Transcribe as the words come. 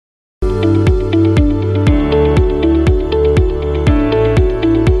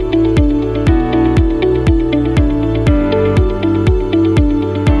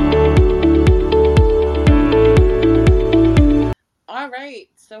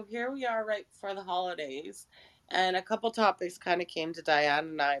so here we are right before the holidays, and a couple topics kind of came to Diane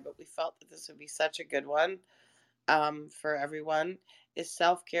and I, but we felt that this would be such a good one for everyone is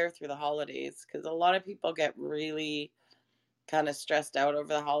self care through the holidays because a lot of people get really kind of stressed out over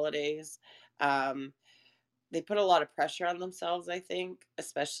the holidays. Um, they put a lot of pressure on themselves, I think,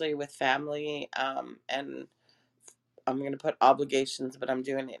 especially with family and I'm going to put obligations, but I'm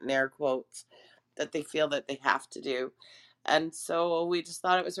doing it in air quotes that they feel that they have to do. And so we just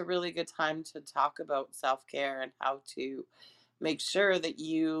thought it was a really good time to talk about self care and how to make sure that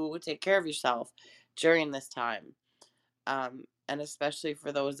you take care of yourself during this time. And especially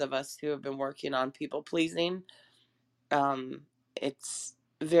for those of us who have been working on people pleasing, it's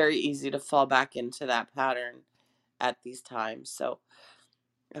very easy to fall back into that pattern at these times. So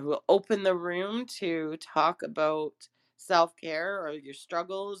I will open the room to talk about self care or your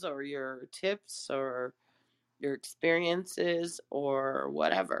struggles or your tips or your experiences or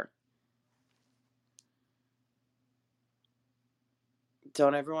whatever.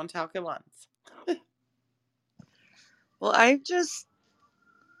 Don't everyone talk at once. Well, I've just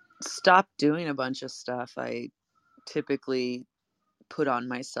stopped doing a bunch of stuff I typically put on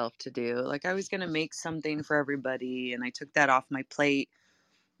myself to do. Like, I was going to make something for everybody, and I took that off my plate.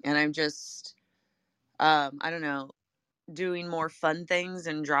 And I'm just, I don't know, doing more fun things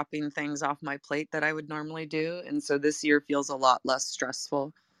and dropping things off my plate that I would normally do. And so this year feels a lot less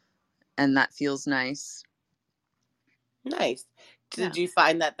stressful, and that feels nice. Nice. Yeah. Did you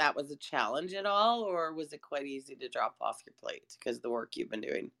find that that was a challenge at all, or was it quite easy to drop off your plate because of the work you've been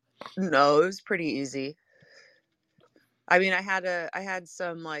doing? No, it was pretty easy. I mean, I had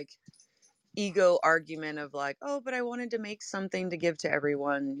some like ego argument of like, oh, but I wanted to make something to give to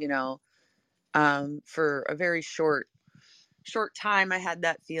everyone, for a very short time I had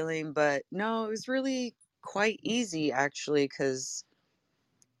that feeling, but no, it was really quite easy actually, because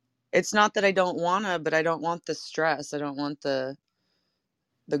it's not that I don't wanna, but I don't want the stress. I don't want the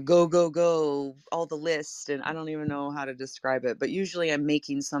go go go, all the list, and I don't even know how to describe it. But usually I'm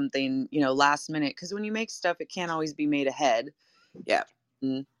making something, last minute, because when you make stuff, it can't always be made ahead. Yeah.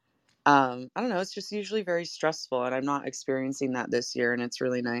 And, I don't know. It's just usually very stressful, and I'm not experiencing that this year, and it's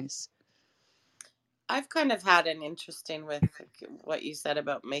really nice. I've kind of had an interesting with what you said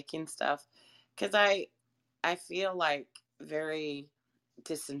about making stuff because I feel like very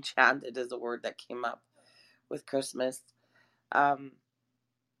disenchanted is a word that came up with Christmas. Um,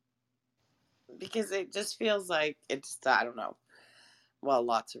 because it just feels like it's I don't know. Well,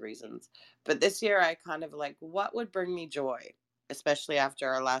 lots of reasons. But this year I kind of like what would bring me joy, especially after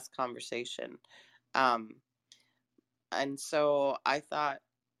our last conversation. Um and so I thought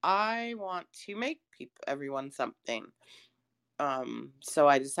I want to make everyone something. So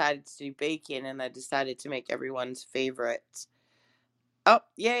I decided to do baking and I decided to make everyone's favorite. Oh,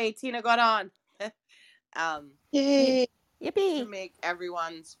 yay, Tina got on. um Yay! to Yippee! make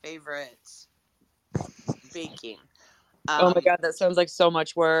everyone's favorite baking. Oh my Um God, that sounds like so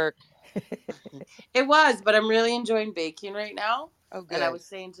much work. It was, but I'm really enjoying baking right now. Oh, And I good. was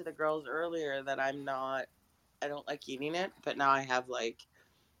saying to the girls earlier that I don't like eating it, but now I have like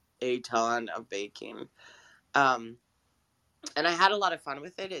a ton of baking. Um, and I had a lot of fun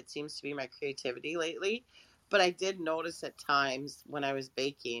with it. It seems to be my creativity lately. But I did notice at times when I was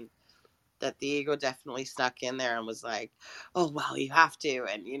baking that the ego definitely snuck in there and was like, oh, well, you have to,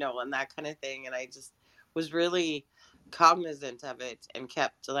 and that kind of thing. And I just was really cognizant of it and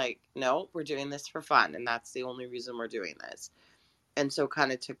kept like, no, we're doing this for fun. And that's the only reason we're doing this. And so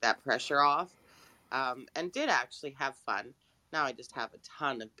kind of took that pressure off and did actually have fun. Now I just have a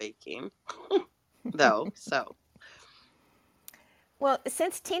ton of baking, though. So Well,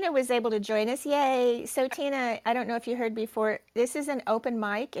 since Tina was able to join us, yay! So, Tina, I don't know if you heard before, this is an open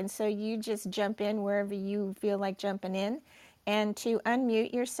mic, and so you just jump in wherever you feel like jumping in. And to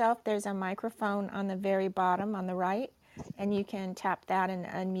unmute yourself, there's a microphone on the very bottom on the right, and you can tap that and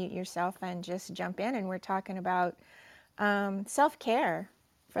unmute yourself and just jump in. And we're talking about self care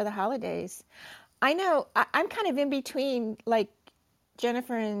for the holidays. I know I'm kind of in between, like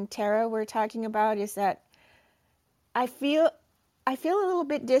Jennifer and Tara were talking about, is that I feel I feel a little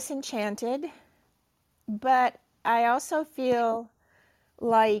bit disenchanted, but I also feel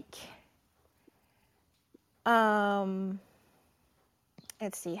like um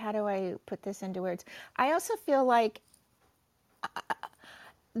let's see, how do I put this into words? I also feel like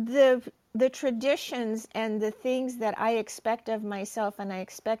the the traditions and the things that I expect of myself and I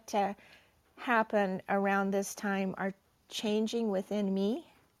expect to happen around this time are changing within me.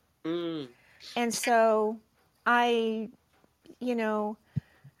 mm, And so I, you know,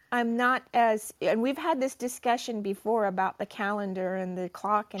 I'm not as, and we've had this discussion before about the calendar and the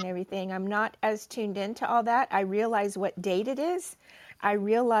clock and everything. I'm not as tuned into all that. I realize what date it is. I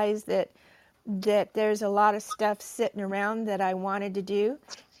realize that there's a lot of stuff sitting around that I wanted to do,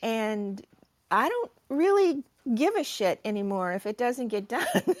 and I don't really give a shit anymore if it doesn't get done.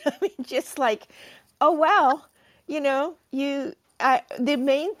 I mean, just like, oh well, the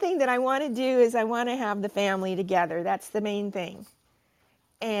main thing that I want to do is I want to have the family together. That's the main thing.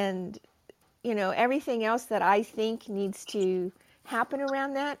 And everything else that I think needs to happen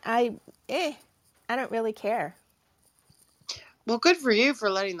around that, I don't really care. Well, good for you for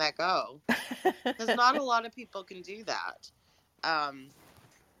letting that go, because not a lot of people can do that. I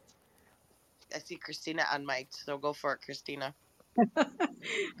see Christina unmiked, so go for it, Christina.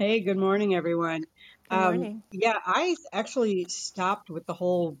 Hey, good morning, everyone. Good morning. Yeah, I actually stopped with the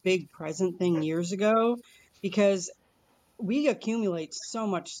whole big present thing years ago because we accumulate so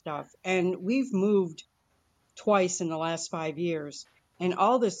much stuff, and we've moved twice in the last 5 years, and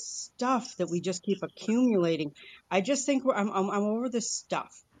all this stuff that we just keep accumulating. I just think I'm over this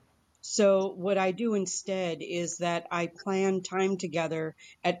stuff. So what I do instead is that I plan time together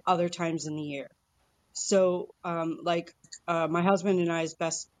at other times in the year. So, my husband and I's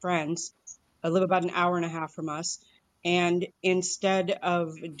best friends live about an hour and a half from us. And instead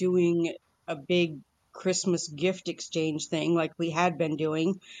of doing a big Christmas gift exchange thing like we had been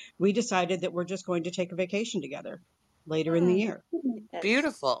doing, we decided that we're just going to take a vacation together later in the year.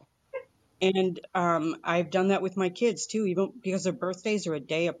 Beautiful. And I've done that with my kids too, even because their birthdays are a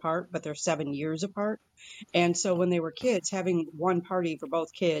day apart, but they're 7 years apart. And so when they were kids, having one party for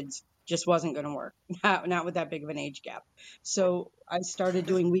both kids just wasn't going to work, not with that big of an age gap. So I started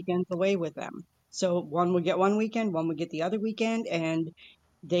doing weekends away with them. So one would get one weekend, one would get the other weekend, and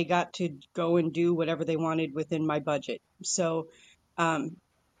they got to go and do whatever they wanted within my budget. So um,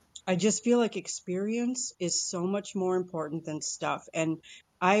 I just feel like experience is so much more important than stuff. And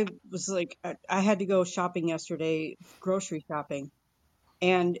I was like, I had to go shopping yesterday, grocery shopping,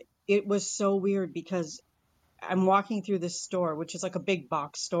 and it was so weird because I'm walking through this store, which is like a big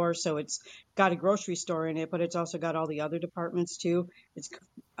box store. So it's got a grocery store in it, but it's also got all the other departments too.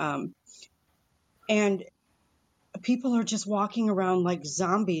 Um, and people are just walking around like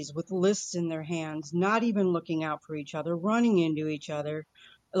zombies with lists in their hands, not even looking out for each other, running into each other,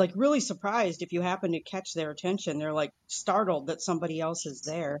 like really surprised if you happen to catch their attention. They're like startled that somebody else is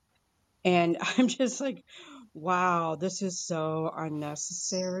there. And I'm just like, wow, this is so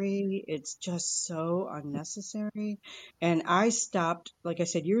unnecessary. It's just so unnecessary. And I stopped, like I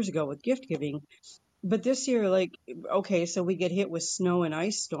said, years ago with gift giving. But this year, like, okay, so we get hit with snow and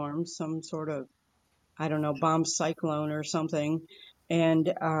ice storms, some sort of, I don't know, bomb cyclone or something.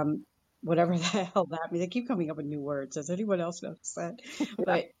 And whatever the hell that means. They keep coming up with new words. Does anyone else notice that?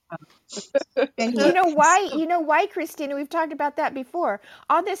 But anyway, You know why, Christina? We've talked about that before.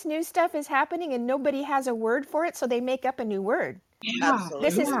 All this new stuff is happening and nobody has a word for it, so they make up a new word. yeah, Absolutely.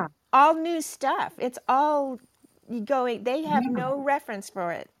 This is yeah, all new stuff. It's all going, they have yeah. no reference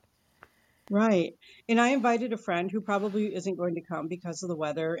for it. Right. And I invited a friend who probably isn't going to come because of the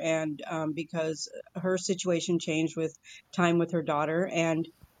weather and because her situation changed with time with her daughter. And,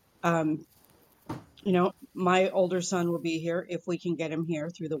 um, my older son will be here if we can get him here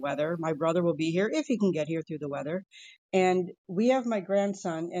through the weather. My brother will be here if he can get here through the weather. And we have my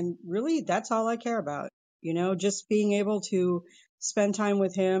grandson. And really, that's all I care about, just being able to spend time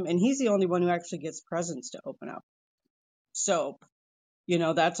with him. And he's the only one who actually gets presents to open up. So,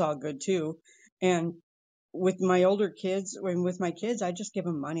 that's all good too. And with my older kids and with my kids, I just give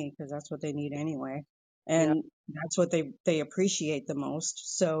them money because that's what they need anyway. Yeah. And that's what they appreciate the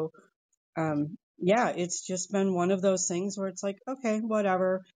most. So, yeah, it's just been one of those things where it's like, okay,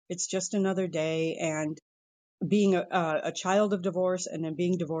 whatever. It's just another day. And being a child of divorce and then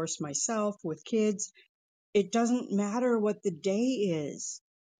being divorced myself with kids, it doesn't matter what the day is.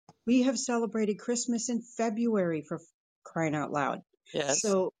 We have celebrated Christmas in February for crying out loud. Yes.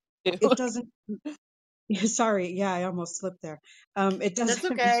 So it doesn't, sorry. Yeah, I almost slipped there. It That's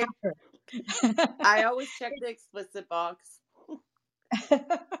doesn't okay. matter. I always check the explicit box,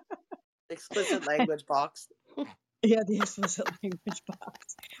 explicit language box. Yeah, the explicit language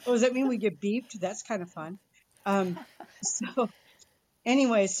box. Oh, does that mean we get beeped? That's kind of fun. So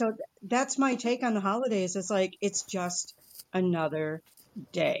anyway, so that's my take on the holidays. It's like, it's just another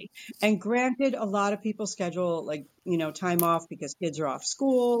day. And granted, a lot of people schedule like, time off because kids are off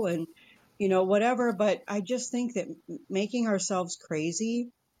school and, whatever. But I just think that making ourselves crazy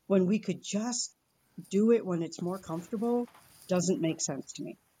when we could just do it when it's more comfortable doesn't make sense to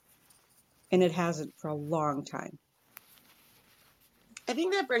me. And it hasn't for a long time. I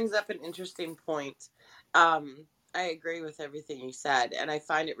think that brings up an interesting point. Um, I agree with everything you said, and I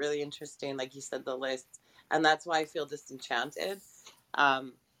find it really interesting, like you said, the list, and that's why I feel disenchanted.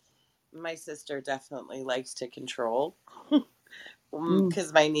 Um, my sister definitely likes to control Mm.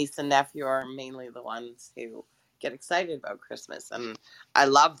 because my niece and nephew are mainly the ones who get excited about Christmas, and I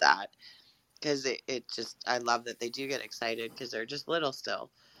love that because it just I love that they do get excited because they're just little still.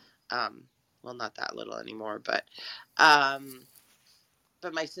 Um, well, not that little anymore, um,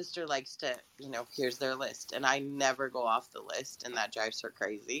 but my sister likes to, here's their list, and I never go off the list, and that drives her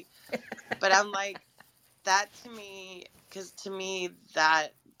crazy. But I'm like, that to me, because to me that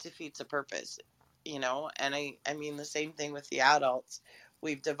defeats a purpose, and I mean the same thing with the adults.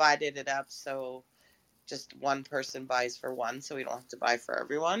 We've divided it up so just one person buys for one, so we don't have to buy for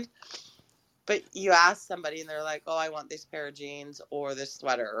everyone. But you ask somebody and they're like, oh, I want this pair of jeans or this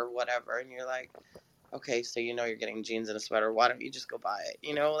sweater or whatever, and you're like, okay, so you're getting jeans and a sweater, why don't you just go buy it,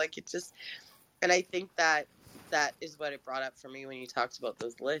 like it just. And I think that is what it brought up for me when you talked about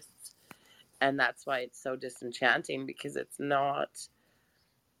those lists. And that's why it's so disenchanting, because it's not,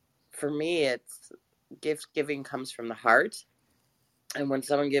 for me, it's gift giving comes from the heart. And when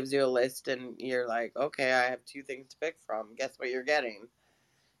someone gives you a list and you're like, okay, I have two things to pick from, guess what you're getting?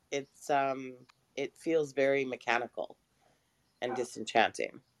 It feels very mechanical and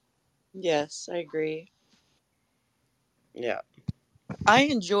disenchanting. Yes, I agree. Yeah. I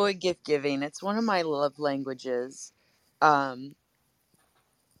enjoy gift giving. It's one of my love languages. Um,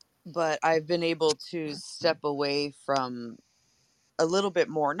 but I've been able to step away from a little bit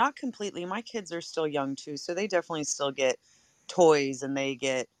more, not completely. My kids are still young too, so they definitely still get toys and they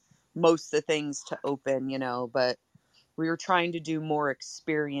get most of the things to open, but we were trying to do more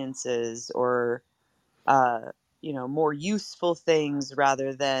experiences or more useful things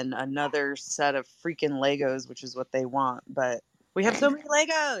rather than another set of freaking Legos, which is what they want. But we have so many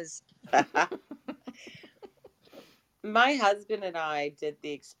Legos. My husband and I did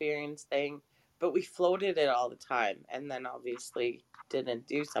the experience thing, but we floated it all the time, and then obviously didn't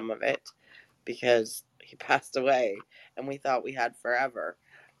do some of it because he passed away, and we thought we had forever.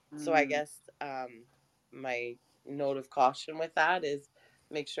 So I guess my note of caution with that is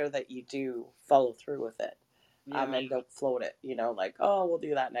make sure that you do follow through with it. Yeah. And don't float it, like, oh, we'll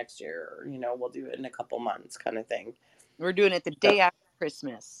do that next year, or, we'll do it in a couple months kind of thing. We're doing it the So day after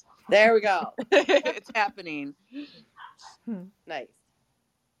Christmas. there we go. It's happening. Nice.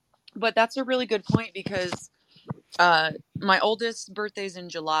 But that's a really good point because my oldest birthday's in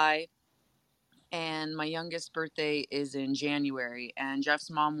July and my youngest birthday is in January. And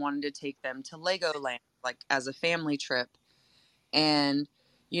Jeff's mom wanted to take them to Legoland, like as a family trip. And,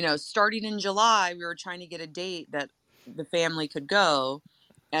 starting in July, we were trying to get a date that the family could go.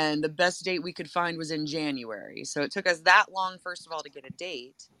 And the best date we could find was in January. So it took us that long, first of all, to get a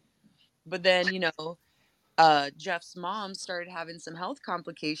date. But then, Jeff's mom started having some health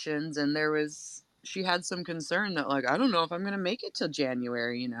complications, and she had some concern that, like, I don't know if I'm going to make it till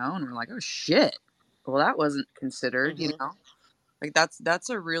January, and we're like, oh shit. Well, that wasn't considered, Mm-hmm. like that's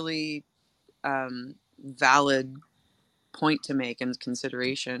a really valid point to make and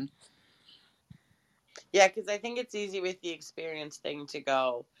consideration. Yeah, because I think it's easy with the experience thing to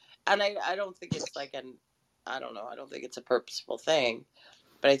go, and I don't think it's like I don't know, I don't think it's a purposeful thing,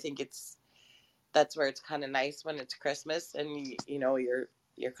 but I think that's where it's kind of nice when it's Christmas and you're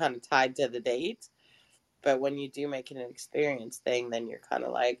kind of tied to the date. But when you do make it an experience thing, then you're kind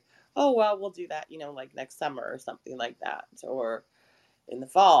of like, oh well, we'll do that, like next summer or something like that, or in the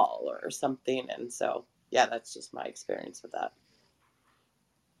fall or something. And so yeah, that's just my experience with that.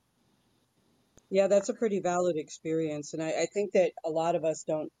 Yeah, that's a pretty valid experience. And I think that a lot of us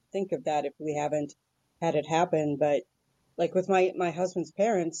don't think of that if we haven't had it happen. But like with my husband's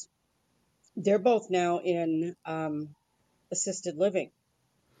parents, they're both now in assisted living.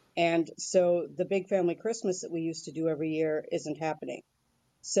 And so the big family Christmas that we used to do every year isn't happening.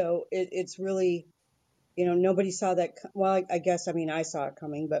 So it's really, nobody saw that. Well, I guess, I mean, I saw it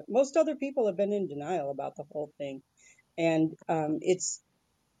coming, but most other people have been in denial about the whole thing. And it's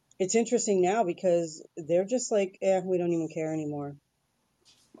interesting now because they're just like, we don't even care anymore.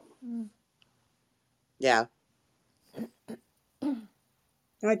 Yeah.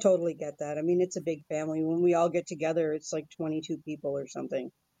 I totally get that. I mean, it's a big family. When we all get together, it's like 22 people or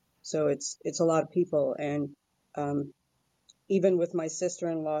something. So it's a lot of people. And um, even with my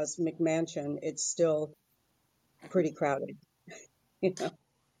sister-in-law's McMansion, it's still pretty crowded. You know?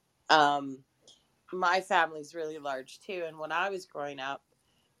 um my family's really large too, and when I was growing up,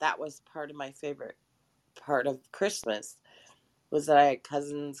 that was part of my favorite part of Christmas, was that I had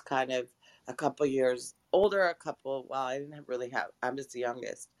cousins kind of a couple years older, well, I didn't really have, I'm just the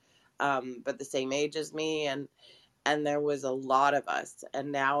youngest, but the same age as me. And there was a lot of us.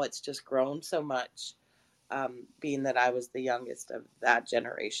 And now it's just grown so much, being that I was the youngest of that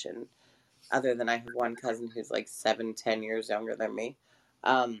generation, other than I have one cousin who's like 7, 10 years younger than me.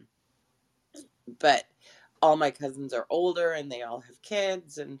 But all my cousins are older and they all have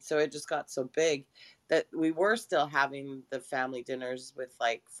kids. And so it just got so big that we were still having the family dinners with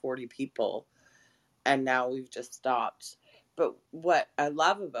like 40 people. And now we've just stopped. But what I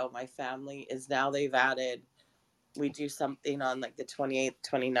love about my family is now they've added, we do something on like the 28th,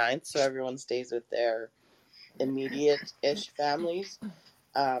 29th. So everyone stays with their immediate-ish families.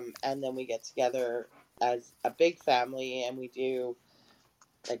 And then we get together as a big family and we do,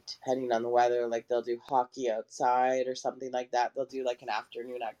 like, depending on the weather, like they'll do hockey outside or something like that. They'll do like an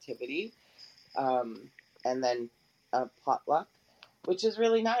afternoon activity, and then a potluck, which is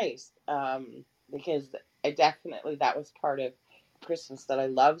really nice, because that was part of Christmas that I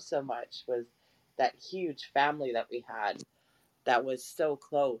love so much, was that huge family that we had that was so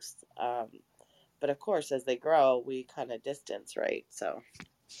close. But of course, as they grow, we kind of distance, right? So.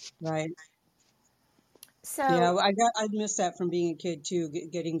 Right. So Yeah, I'd miss that from being a kid too,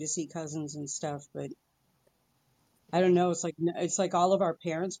 getting to see cousins and stuff. But I don't know. It's like all of our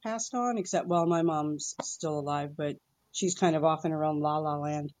parents passed on, except, well, my mom's still alive, but she's kind of off in her own la la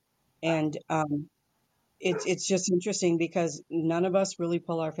land. And it's just interesting because none of us really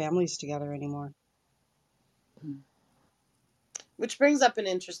pull our families together anymore. Which brings up an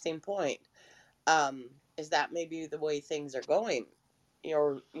interesting point. Is that maybe the way things are going?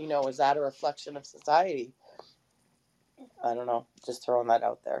 Or, is that a reflection of society? I don't know. Just throwing that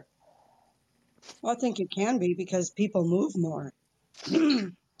out there. Well, I think it can be because people move more.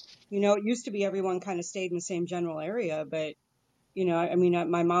 It used to be everyone kind of stayed in the same general area, but I mean,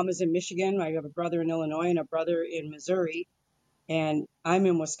 my mom is in Michigan. I have a brother in Illinois and a brother in Missouri, and I'm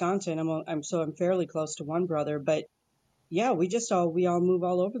in Wisconsin. I'm fairly close to one brother, but yeah, we all move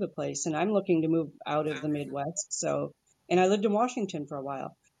all over the place, and I'm looking to move out of the Midwest. So, and I lived in Washington for a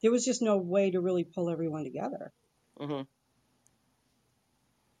while. There was just no way to really pull everyone together. Mm-hmm.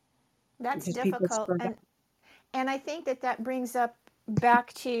 that's Because people difficult. spread out. And I think that brings up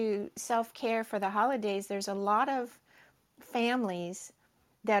back to self-care for the holidays. There's a lot of families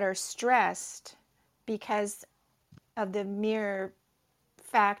that are stressed because of the mere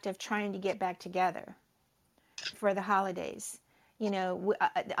fact of trying to get back together for the holidays.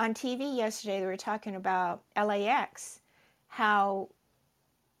 On TV yesterday, they were talking about LAX, how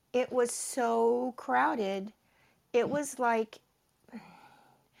it was so crowded. It was like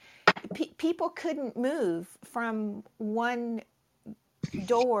people couldn't move from one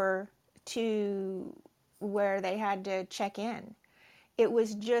door to where they had to check in. It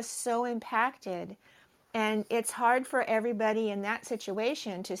was just so impacted. And it's hard for everybody in that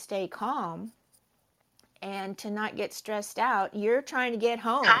situation to stay calm and to not get stressed out. You're trying to get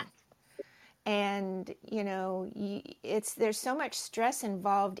home. And, there's so much stress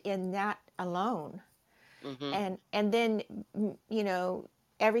involved in that alone. Mm-hmm. And then,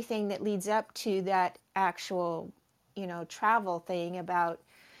 everything that leads up to that actual, travel thing about,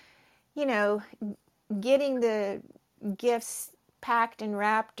 getting the gifts packed and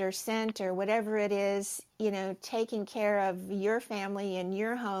wrapped or sent or whatever it is, taking care of your family and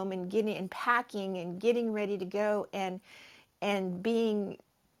your home and getting and packing and getting ready to go and being,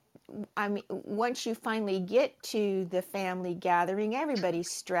 I mean, once you finally get to the family gathering, everybody's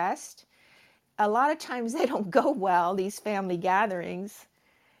stressed. A lot of times they don't go well, these family gatherings,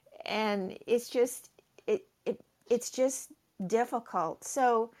 and it's just it's just difficult.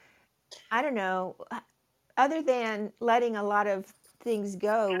 So I don't know, other than letting a lot of things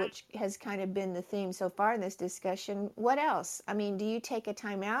go, which has kind of been the theme so far in this discussion, what else? I mean, do you take a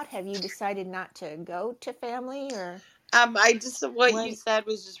time out? Have you decided not to go to family, or What you what? said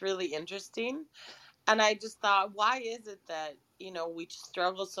was just really interesting. And I just thought, why is it that, we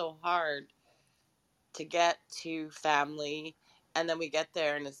struggle so hard to get to family, and then we get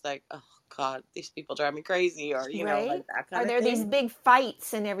there and it's like, oh God, these people drive me crazy, or, Right? like that Are kind of there these thing. big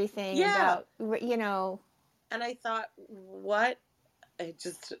fights and everything Yeah. about, And I thought, what? It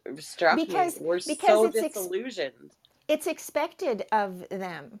just struck me. because We're because so disillusioned. it's expected of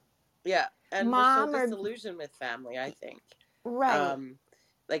them. Yeah. And we're so Mom or disillusioned with family, I think. right.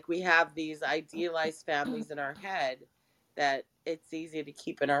 Like, we have these idealized families in our head that it's easy to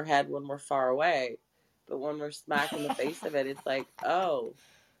keep in our head when we're far away. But when we're smack in the face of it, it's like, oh,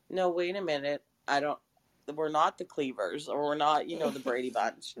 no, wait a minute. We're not the Cleavers, or we're not, the Brady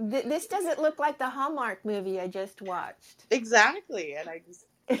Bunch. This doesn't look like the Hallmark movie I just watched. Exactly. And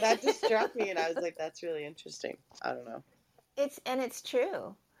That just struck me, and I was like, "That's really interesting." I don't know. It's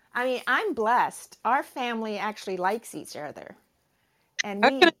true. I mean, I'm blessed. Our family actually likes each other, and I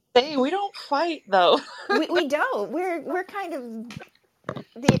was gonna say we don't fight though. we don't. We're kind of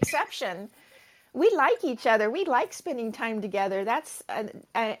the exception. We like each other. We like spending time together. That's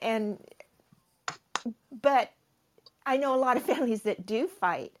and but I know a lot of families that do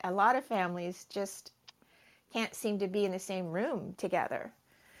fight. A lot of families just can't seem to be in the same room together.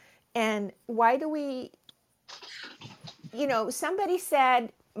 And why do we, somebody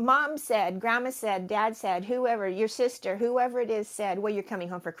said, mom said, grandma said, dad said, whoever, your sister, whoever it is said, well, you're coming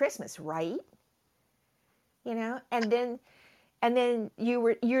home for Christmas, right? And then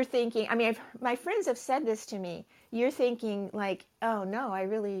you're thinking, I mean, my friends have said this to me. You're thinking like, oh no, I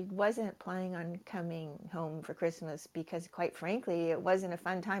really wasn't planning on coming home for Christmas because quite frankly, it wasn't a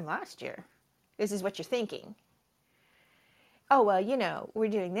fun time last year. This is what you're thinking. Oh well, we're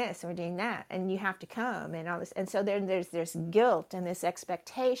doing this and we're doing that, and you have to come and all this, and so there's this guilt and this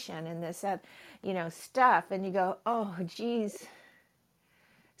expectation and this stuff, and you go, oh geez.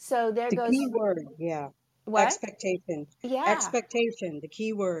 So there The goes key word, yeah. what? Expectation. Yeah. Expectation, the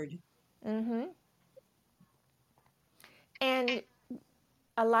key word. Mm-hmm. And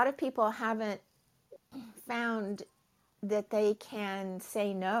a lot of people haven't found that they can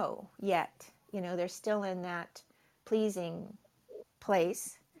say no yet. They're still in that pleasing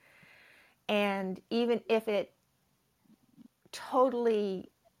place. And even if it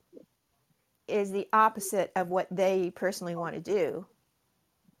totally is the opposite of what they personally want to do,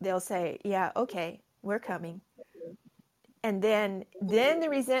 they'll say, yeah, okay, we're coming. And then the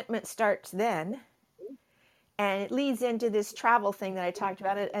resentment starts then. And it leads into this travel thing that I talked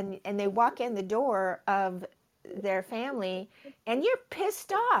about. And they walk in the door of their family and you're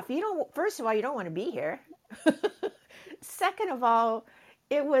pissed off. First of all, you don't want to be here. Second of all,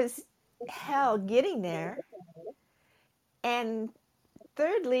 it was hell getting there. And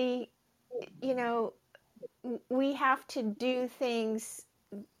thirdly, we have to do things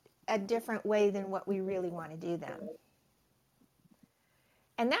a different way than what we really want to do them.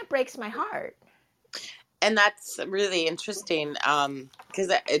 And that breaks my heart. And that's really interesting,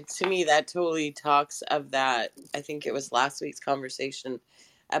 because to me that totally talks of that. I think it was last week's conversation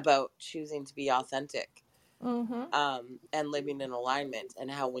about choosing to be authentic, and living in alignment,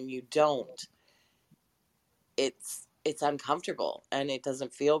 and how when you don't, it's uncomfortable and it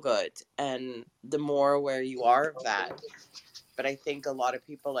doesn't feel good. And the more aware you are of that, but I think a lot of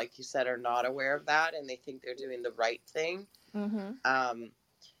people, like you said, are not aware of that, and they think they're doing the right thing.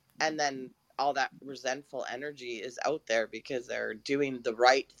 And then all that resentful energy is out there because they're doing the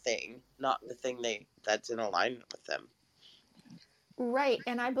right thing, not the thing that's in alignment with them. Right.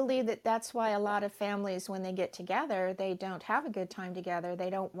 And I believe that that's why a lot of families, when they get together, they don't have a good time together. They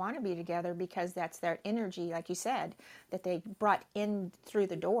don't want to be together because that's their energy, like you said, that they brought in through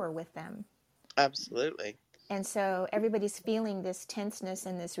the door with them. Absolutely. And so everybody's feeling this tenseness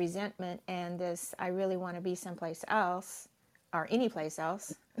and this resentment and this, I really want to be someplace else or any place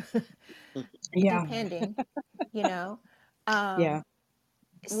else, Yeah. depending, Yeah.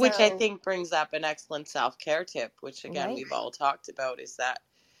 Which I think brings up an excellent self-care tip, which again, Right. we've all talked about, is that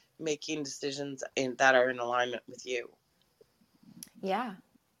making decisions that are in alignment with you. Yeah.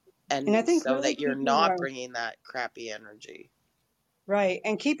 And I think so really that you're not bringing that crappy energy. Right.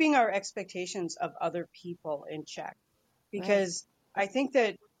 And keeping our expectations of other people in check. Because I think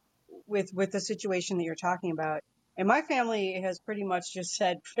that with the situation that you're talking about, and my family has pretty much just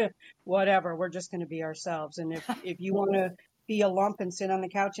said, whatever, we're just going to be ourselves. And if you want to be a lump and sit on the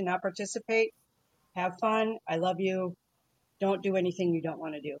couch and not participate, have fun. I love you. Don't do anything you don't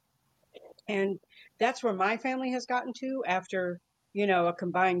want to do. And that's where my family has gotten to after, a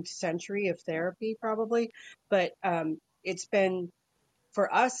combined century of therapy, probably. But it's been,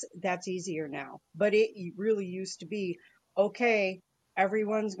 for us, that's easier now. But it really used to be, okay,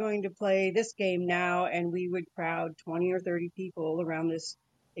 everyone's going to play this game now, and we would crowd 20 or 30 people around this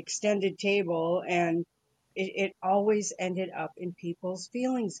extended table, and it always ended up in people's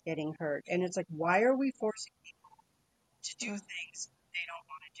feelings getting hurt. And it's like, why are we forcing people to do things they don't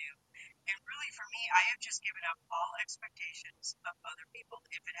want to do? And really, for me, I have just given up all expectations of other people.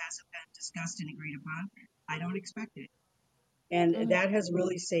 If it hasn't been discussed and agreed upon, I don't expect it. And that has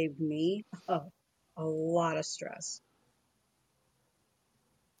really saved me a lot of stress.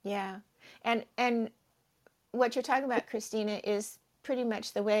 Yeah. And what you're talking about, Christina, is pretty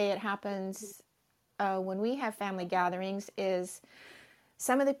much the way it happens when we have family gatherings. Is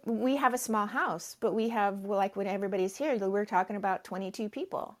we have a small house, but we have, like when everybody's here, we're talking about 22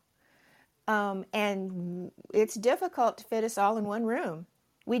 people. And it's difficult to fit us all in one room.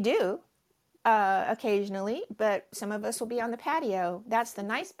 We do occasionally, but some of us will be on the patio. That's the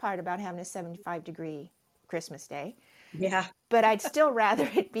nice part about having a 75-degree Christmas day. Yeah. But I'd still rather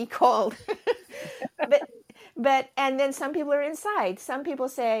it be cold. but and then some people are inside. Some people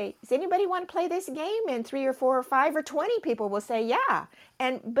say, "Does anybody want to play this game?" And 3 or 4 or 5 or 20 people will say, "Yeah."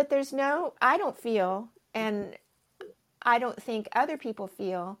 But there's no, I don't feel, and I don't think other people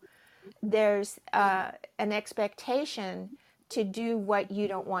feel, there's an expectation to do what you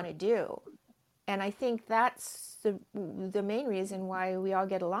don't want to do. And I think that's the main reason why we all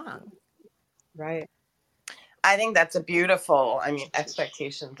get along. Right. I think that's a beautiful, I mean,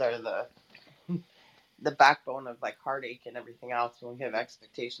 expectations are the backbone of like heartache and everything else when we have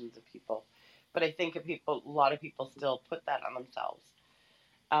expectations of people. But I think a lot of people still put that on themselves.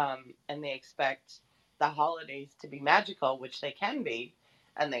 And they expect the holidays to be magical, which they can be,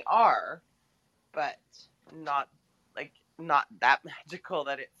 and they are, but not not that magical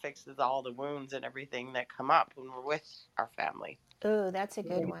that it fixes all the wounds and everything that come up when we're with our family. Oh, that's a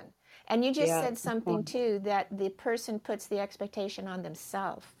good Right. one. And you just Yeah. said something too, that the person puts the expectation on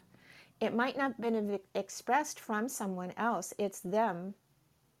themselves. It might not have been expressed from someone else. It's them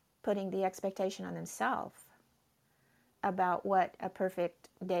putting the expectation on themselves about what a perfect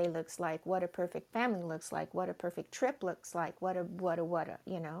day looks like, what a perfect family looks like, what a perfect trip looks like, what a,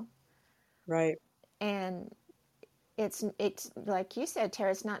 you know. Right. And it's like you said,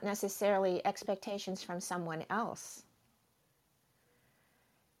 Tara, it's not necessarily expectations from someone else.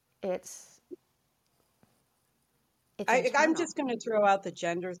 It's I'm internal. just going to throw out the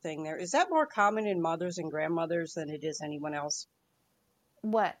gender thing there. Is that more common in mothers and grandmothers than it is anyone else?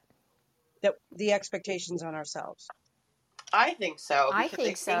 What? That the expectations on ourselves. I think so, I because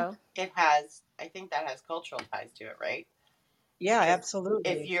think so. I think that has cultural ties to it, right? Yeah, Because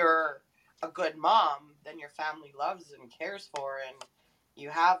if absolutely. you're a good mom, then your family loves and cares for, and you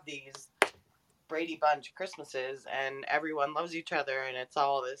have these Brady Bunch Christmases, and everyone loves each other, and it's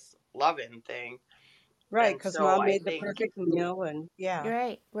all this loving thing. Right, And because so mom I made the think, perfect meal, and yeah,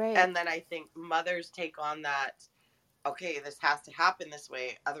 Right, right. and then I think mothers take on that, okay, this has to happen this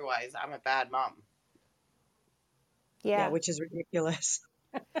way, otherwise I'm a bad mom. yeah, Yeah. which is ridiculous.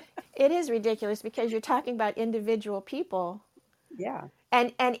 It is ridiculous because you're talking about individual people. Yeah.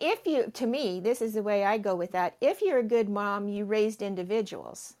 And if you, to me, this is the way I go with that. If you're a good mom, you raised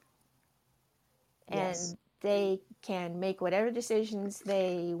individuals Yes. and they can make whatever decisions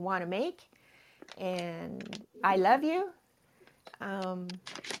they want to make. And I love you.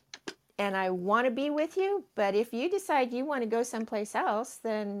 And I want to be with you. But if you decide you want to go someplace else,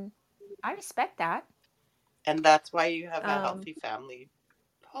 then I respect that. And that's why you have a Um, healthy family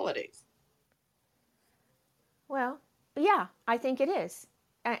holidays. well, yeah, I think it is.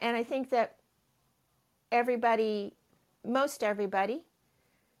 And I think that everybody, most everybody,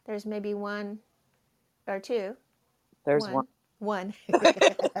 there's maybe one or two, There's one. one,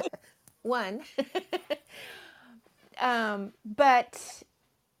 one. But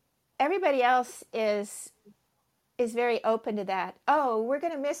everybody else is very open to that. Oh, we're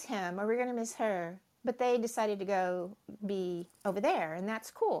going to miss him or we're going to miss her. But they decided to go be over there, and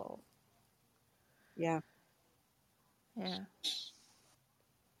that's cool. Yeah. Yeah.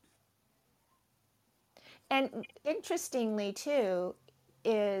 And interestingly, too,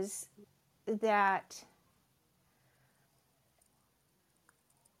 is that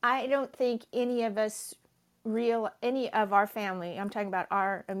I don't think any of our family, I'm talking about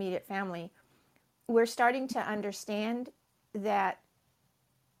our immediate family, we're starting to understand that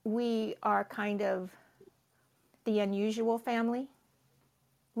we are kind of the unusual family.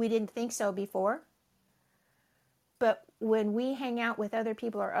 We didn't think so before. But when we hang out with other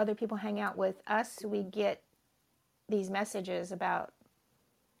people or other people hang out with us, we get these messages about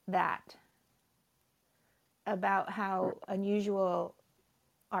that, about how unusual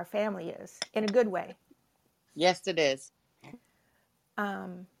our family is in a good way. Yes, it is.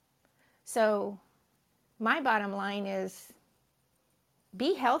 So my bottom line is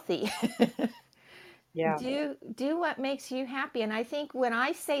be healthy. Yeah. do what makes you happy. And I think when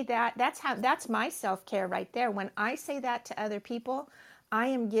I say that, that's my self-care right there. When I say that to other people, I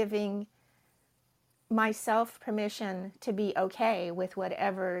am giving myself permission to be okay with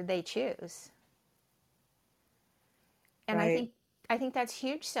whatever they choose. And Right. I think that's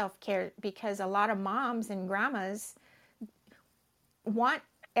huge self-care because a lot of moms and grandmas want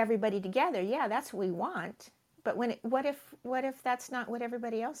everybody together. Yeah, that's what we want. But what if that's not what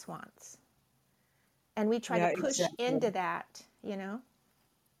everybody else wants? And we try to Yeah, push exactly. into that, you know?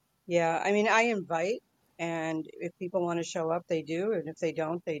 Yeah. I mean, I invite, and if people want to show up, they do, and if they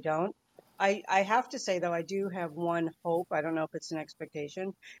don't, they don't. I have to say though, I do have one hope. I don't know if it's an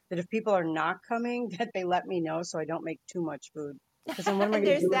expectation that if people are not coming, that they let me know so I don't make too much food. Because then what am I going to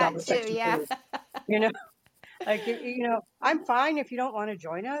There's do with all that this too, extra yeah. food? You know, like I'm fine if you don't want to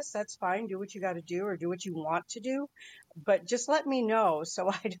join us. That's fine. Do what you got to do or do what you want to do, but just let me know so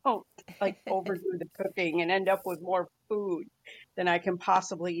I don't like overdo the cooking and end up with more food than I can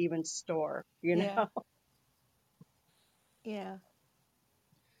possibly even store. Yeah, yeah.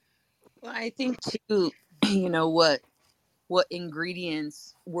 Well, I think too, you know what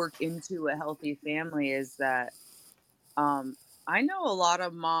ingredients work into a healthy family is that um I know a lot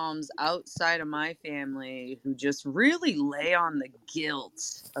of moms outside of my family who just really lay on the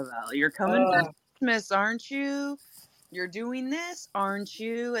guilt about you're coming for Uh, Christmas, aren't you? You're doing this, aren't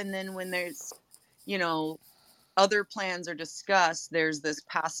you? And then when there's, you know, other plans are discussed, there's this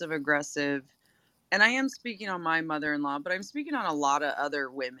passive aggressive, and I am speaking on my mother-in-law, but I'm speaking on a lot of other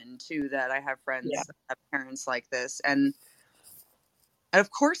women too that I have yeah, friends that have parents like this. And of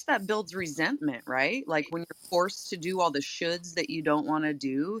course that builds resentment, right? Like when you're forced to do all the shoulds that you don't want to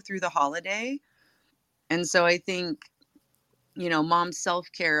do through the holiday. And so I think, you know, mom's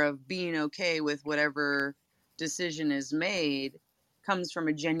self-care of being okay with whatever decision is made comes from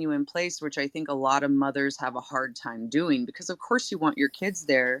a genuine place, which I think a lot of mothers have a hard time doing, because of course you want your kids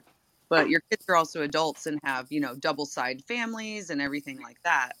there, but your kids are also adults and have, you know, double side families and everything like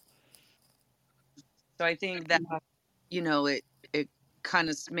that. So I think that, yeah, you know, it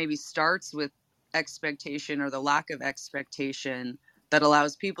kind of maybe starts with expectation or the lack of expectation that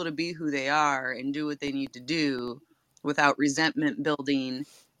allows people to be who they are and do what they need to do without resentment building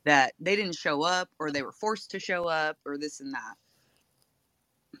that they didn't show up or they were forced to show up or this and that.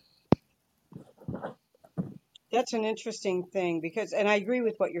 that's an interesting thing because, and I agree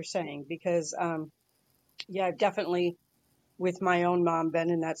with what you're saying because, yeah, I've definitely with my own mom been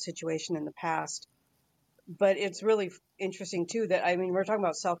in that situation in the past. But it's really interesting too that, I mean, we're talking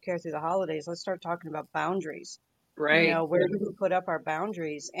about self-care through the holidays. Let's start talking about boundaries. Right. Where do we put up our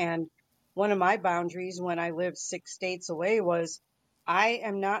boundaries? And one of my boundaries when I lived 6 states away was I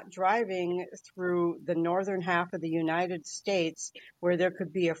am not driving through the northern half of the United States where there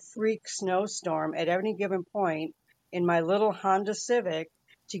could be a freak snowstorm at any given point in my little Honda Civic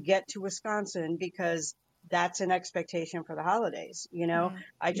to get to Wisconsin because that's an expectation for the holidays. Mm.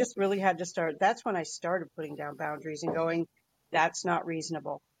 I just really had to start. That's when I started putting down boundaries and going, that's not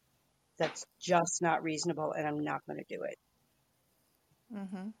reasonable. That's just not reasonable, and I'm not going to do it.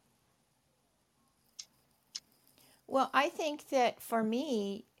 Mm-hmm. Well, I think that for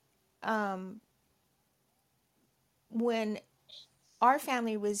me, um, when our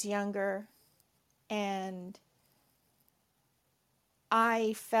family was younger and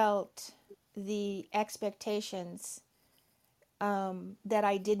I felt the expectations that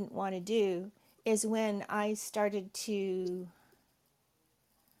I didn't want to do, is when I started to,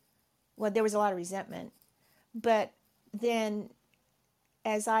 well, there was a lot of resentment. But then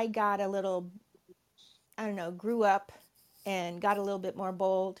as I got a little, I don't know, grew up and got a little bit more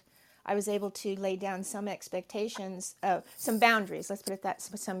bold, I was able to lay down some expectations, some boundaries. Let's put it that,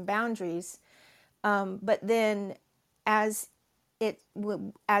 some boundaries. But then, as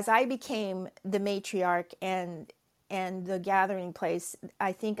as I became the matriarch and the gathering place,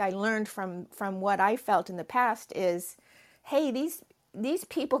 I think I learned from what I felt in the past is, hey, these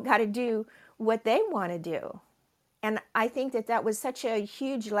people got to do what they want to do. And I think that that was such a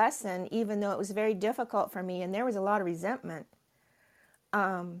huge lesson, even though it was very difficult for me and there was a lot of resentment.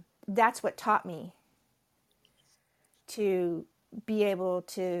 That's what taught me to be able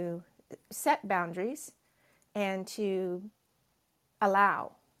to set boundaries and to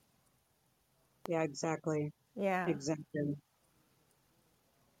allow. Yeah, exactly. Yeah. Exactly.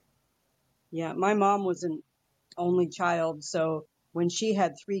 Yeah, my mom was an only child, so when she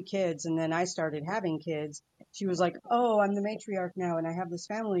had 3 kids and then I started having kids, she was like, "Oh, I'm the matriarch now and I have this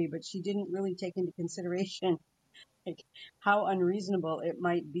family," but she didn't really take into consideration like how unreasonable it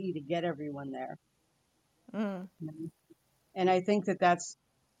might be to get everyone there. Mm. You know? And I think that's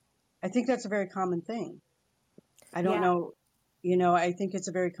a very common thing. I don't Yeah. know, I think it's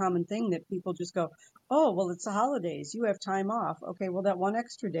a very common thing that people just go, oh, well, it's the holidays. You have time off. Okay, well, that one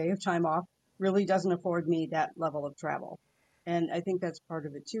extra day of time off really doesn't afford me that level of travel. And I think that's part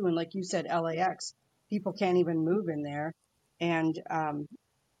of it too. And like you said, LAX, people can't even move in there. And,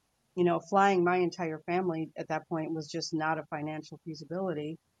 flying my entire family at that point was just not a financial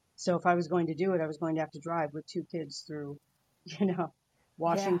feasibility. So if I was going to do it, I was going to have to drive with 2 kids through, you know, Yeah.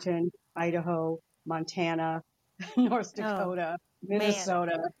 Washington, Idaho, Montana, North Oh, Dakota, man.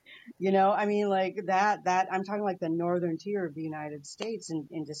 Minnesota, I mean, like that I'm talking like the northern tier of the United States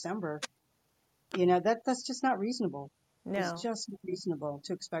in December. that's just not reasonable. It's No. just not reasonable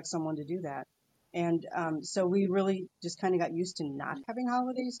to expect someone to do that. And so we really just kind of got used to not having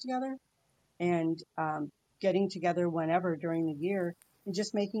holidays together and getting together whenever during the year and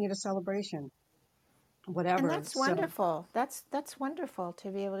just making it a celebration, And whatever. that's So wonderful. That's wonderful to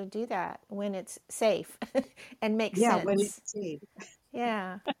be able to do that when it's safe and makes yeah, when it's sense. safe.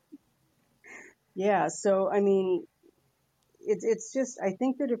 Yeah. Yeah. So, I mean, it's just, I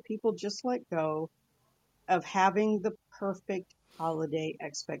think that if people just let go of having the perfect holiday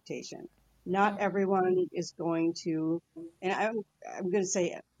expectation, not Mm. everyone is going to, and I'm going to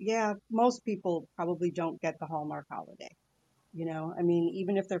say, yeah, most people probably don't get the Hallmark holiday. I mean,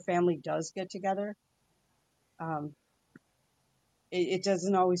 even if their family does get together, um, it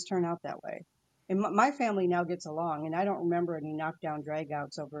doesn't always turn out that way. And my family now gets along, and I don't remember any knockdown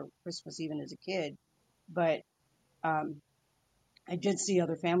dragouts over Christmas even as a kid, but um, I did see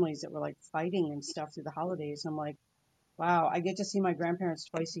other families that were like fighting and stuff through the holidays. And I'm like, wow, I get to see my grandparents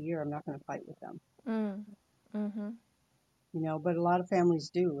twice a year. I'm not going to fight with them, Mm. Mm-hmm. but a lot of families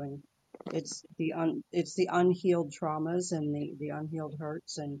do. And it's the unhealed traumas and the unhealed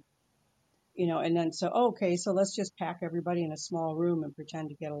hurts. And, and then so, okay, so let's just pack everybody in a small room and pretend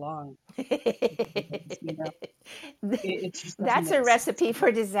to get along. You know, it just doesn't That's a make sense. recipe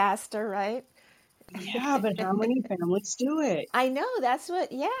for disaster, right? Yeah, but how many families do it? I know, that's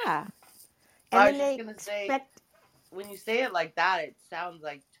what, yeah. And I then was just they gonna say, expect when you say it like that, it sounds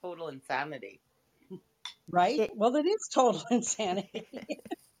like total insanity. Right? it. Well, it is total insanity.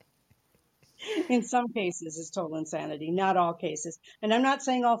 In some cases, it's total insanity, not all cases. And I'm not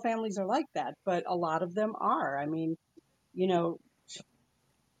saying all families are like that, but a lot of them are. I mean, you know,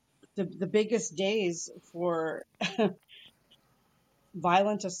 the biggest days for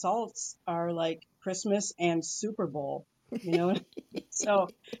violent assaults are like Christmas and Super Bowl, you know? So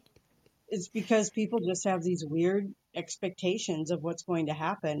it's because people just have these weird expectations of what's going to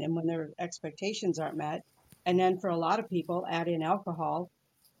happen. And when their expectations aren't met, and then for a lot of people, add in alcohol,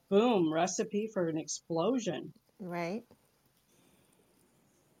 boom, recipe for an explosion. Right.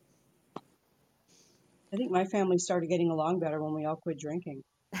 I think my family started getting along better when we all quit drinking.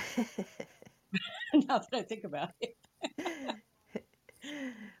 Now that I think about it.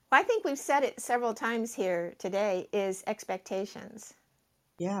 Well, I think we've said it several times here today is expectations.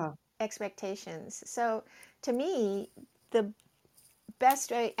 Yeah, Expectations. So to me, the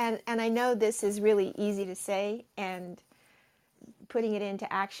best way, and I know this is really easy to say, and putting it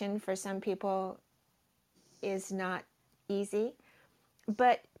into action for some people is not easy,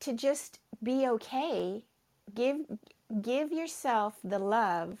 but to just be okay, give give yourself the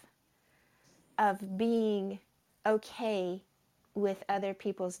love of being okay with other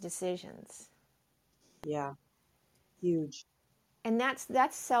people's decisions. yeah, huge. And that's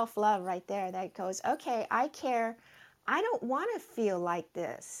self-love right there. That goes, okay, I care. I don't want to feel like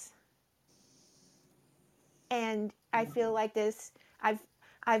this. And I feel like this. I've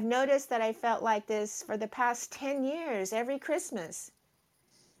I've noticed that I felt like this for the past 10 years every Christmas.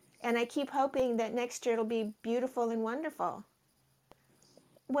 And I keep hoping that next year it'll be beautiful and wonderful.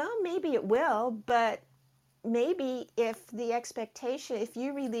 Well, maybe it will, but maybe if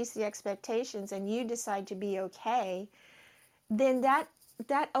you release the expectations and you decide to be okay, then that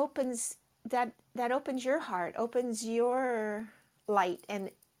opens that opens your heart, opens your light, and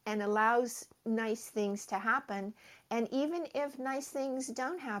allows nice things to happen. And even if nice things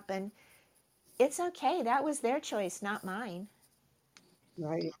don't happen, it's okay. That was their choice, not mine.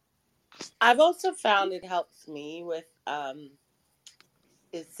 Right. I've also found it helps me with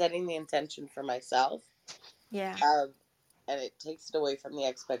is setting the intention for myself. Yeah. And it takes it away from the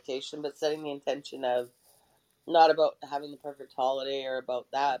expectation, but setting the intention of not about having the perfect holiday or about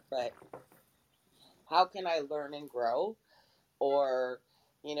that, but how can I learn and grow? Or,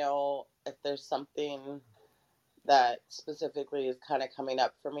 if there's something that specifically is kind of coming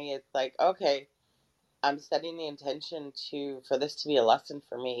up for me, it's like, okay, I'm setting the intention for this to be a lesson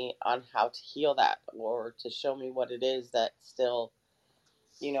for me on how to heal that or to show me what it is that still,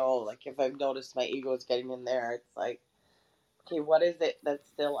 like if I've noticed my ego is getting in there, it's like, okay, what is it that's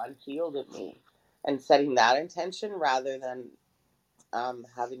still unhealed in me? And setting that intention rather than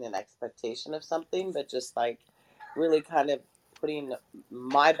having an expectation of something, but just like really kind of putting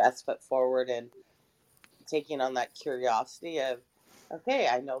my best foot forward and taking on that curiosity of, okay,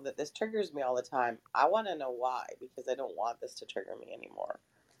 I know that this triggers me all the time. I want to know why because I don't want this to trigger me anymore.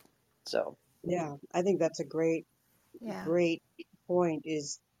 So, Yeah, I think that's a great, Yeah. great point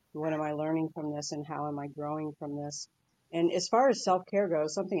is what am I learning from this and how am I growing from this? And as far as self-care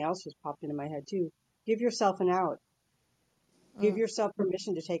goes, something else just popped into my head too. Give yourself an out. Give Mm. yourself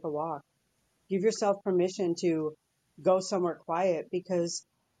permission to take a walk. Give yourself permission to go somewhere quiet, because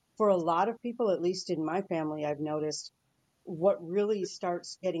for a lot of people, at least in my family, I've noticed what really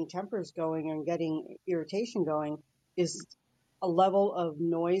starts getting tempers going and getting irritation going is a level of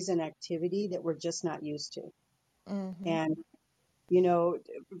noise and activity that we're just not used to. Mm-hmm. And, you know,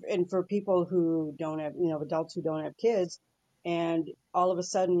 and for people who don't have, adults who don't have kids, and all of a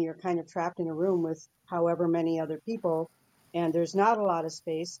sudden you're kind of trapped in a room with however many other people, and there's not a lot of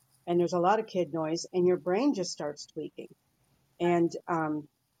space, and there's a lot of kid noise, and your brain just starts tweaking. And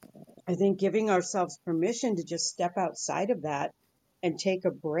I think giving ourselves permission to just step outside of that and take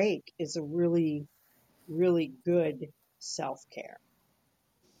a break is a really, really good self-care.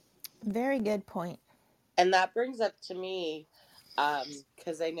 Very good point. And that brings up to me,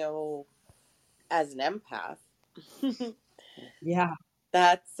 because I know as an empath, Yeah.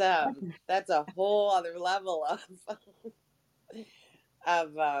 that's a whole other level of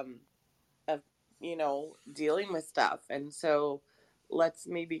of dealing with stuff. And so let's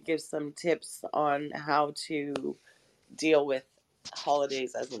maybe give some tips on how to deal with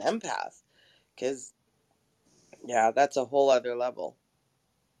holidays as an empath, because that's a whole other level.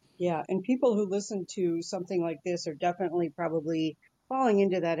 Yeah. And people who listen to something like this are definitely probably falling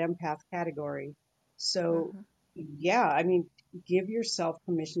into that empath category. So, Mm-hmm. yeah, I mean, give yourself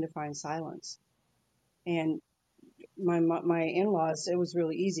permission to find silence. And my in-laws, it was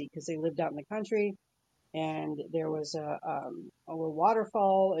really easy because they lived out in the country, and there was a little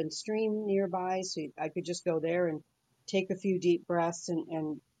waterfall and stream nearby, so I could just go there and take a few deep breaths,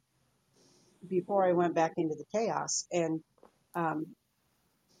 and before I went back into the chaos. And um,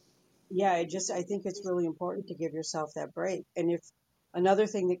 yeah, I think it's really important to give yourself that break. And if another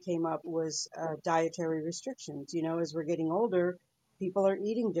thing that came up was dietary restrictions, as we're getting older, people are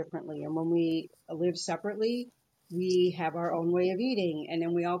eating differently. And when we live separately, we have our own way of eating. And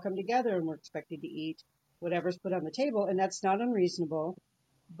then we all come together and we're expected to eat whatever's put on the table. And that's not unreasonable.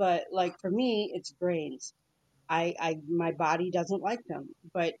 But like for me, it's grains. My body doesn't like them,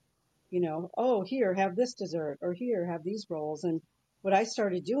 but oh, here, have this dessert, or here, have these rolls. And what I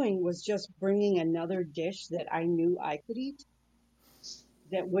started doing was just bringing another dish that I knew I could eat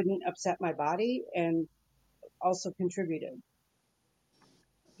that wouldn't upset my body and also contributed,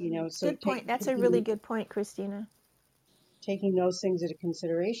 so Good point. That's a really good point, Christina. taking those things into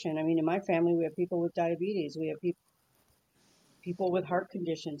consideration. I mean, in my family, we have people with diabetes. We have people with heart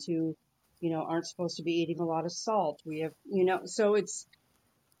conditions who, aren't supposed to be eating a lot of salt. We have, so it's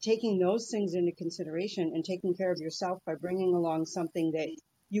taking those things into consideration and taking care of yourself by bringing along something that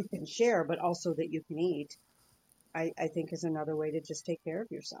you can share, but also that you can eat, I think is another way to just take care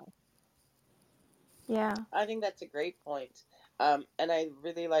of yourself. Yeah. I think that's a great point. And I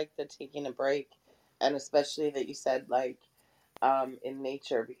really like the taking a break, and especially that you said like in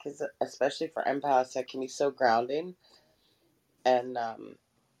nature, because especially for empaths, that can be so grounding, and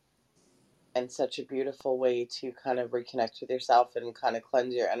such a beautiful way to kind of reconnect with yourself and kind of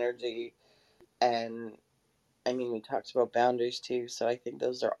cleanse your energy. And I mean, we talked about boundaries too, so I think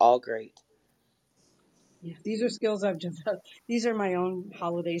those are all great. Yeah, these are skills I've developed. These are my own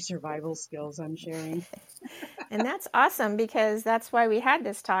holiday survival skills I'm sharing. And that's awesome because that's why we had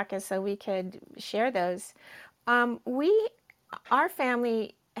this talk, is so we could share those. Our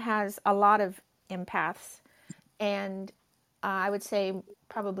family has a lot of empaths, and I would say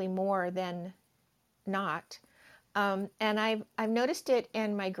probably more than not. And I've noticed it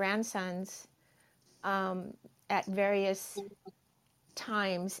in my grandsons at various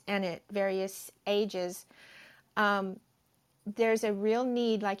times and at various ages. Um, there's a real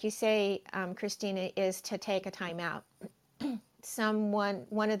need, like you say, Christina, is to take a time out.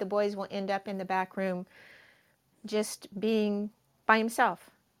 One of the boys will end up in the back room just being by himself.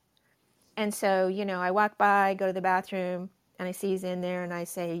 And so, I walk by, go to the bathroom, and I see he's in there, and I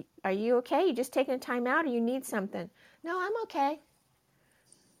say, "Are you okay? You just taking a time out, or you need something?" "No, I'm okay."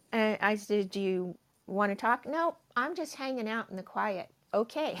 And I said, "Do you want to talk?" "No, I'm just hanging out in the quiet."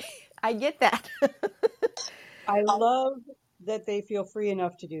 "Okay." I get that. I love that they feel free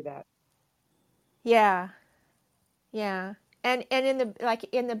enough to do that. Yeah. Yeah. And in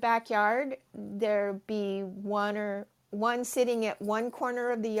the backyard, there be one sitting at one corner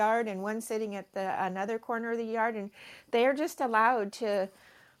of the yard and one sitting at the another corner of the yard, and they're just allowed to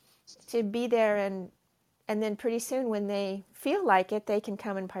be there, and then pretty soon when they feel like it, they can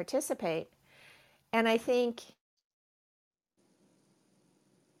come and participate. And I think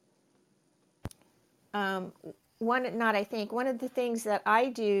um, one of the things that I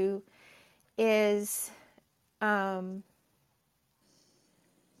do is um,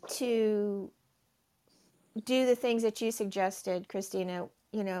 to do the things that you suggested, Christina.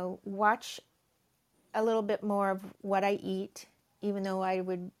 Watch a little bit more of what I eat, even though I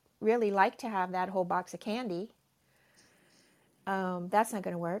would really like to have that whole box of candy. That's not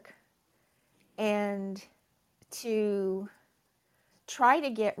going to work. And to try to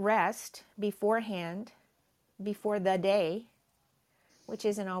get rest beforehand, before the day, which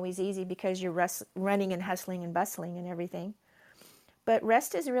isn't always easy because you're running and hustling and bustling and everything. But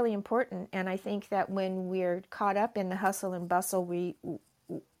rest is really important, and I think that when we're caught up in the hustle and bustle,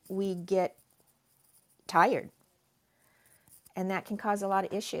 we get tired, and that can cause a lot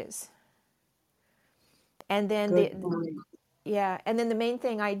of issues. And then Good point. and then the main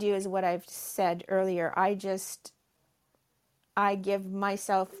thing I do is what I've said earlier. I give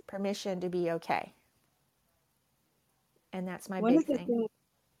myself permission to be okay, and that's my One big of the thing. things,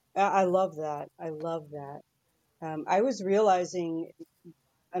 I love that. I love that. I was realizing,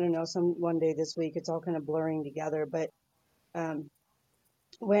 I don't know, one day this week, it's all kind of blurring together, but um,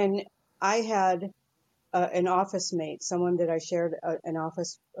 when I had an office mate, someone that I shared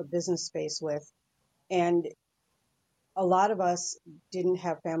a business space with, and a lot of us didn't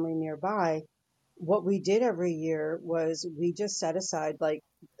have family nearby. What we did every year was we just set aside, like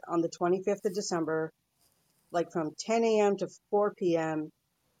on the 25th of December, like from 10 a.m. to 4 p.m.,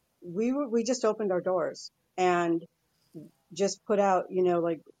 we just opened our doors and just put out,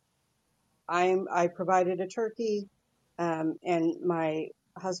 like I provided a turkey, and my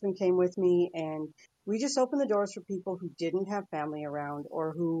husband came with me, and we just opened the doors for people who didn't have family around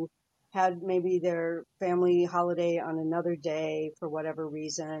or who had maybe their family holiday on another day for whatever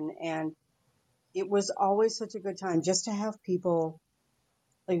reason. And it was always such a good time just to have people.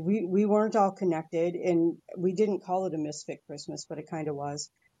 Like we weren't all connected, and we didn't call it a misfit Christmas, but it kind of was.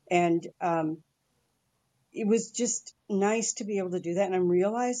 And it was just nice to be able to do that. And I'm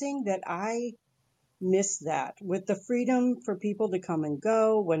realizing that I miss that, with the freedom for people to come and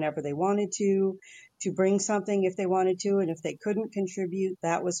go whenever they wanted to bring something if they wanted to. And if they couldn't contribute,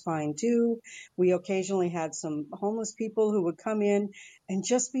 that was fine too. We occasionally had some homeless people who would come in and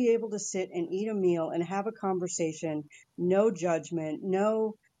just be able to sit and eat a meal and have a conversation. No judgment,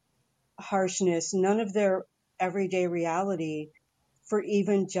 no harshness, none of their everyday reality for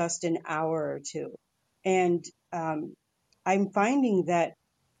even just an hour or two. And I'm finding that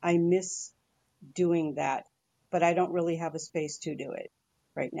I miss doing that, but I don't really have a space to do it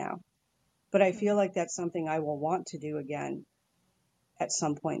right now. But I feel like that's something I will want to do again at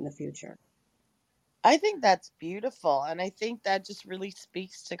some point in the future. I think that's beautiful. And I think that just really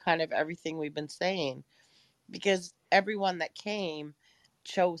speaks to kind of everything we've been saying, because everyone that came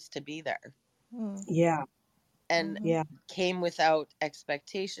chose to be there Yeah, and yeah, came without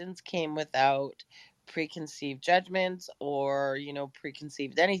expectations, came without preconceived judgments or,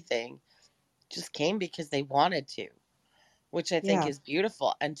 preconceived anything. Just came because they wanted to, which I think yeah, is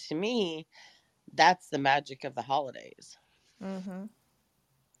beautiful. And to me, that's the magic of the holidays. Mm-hmm.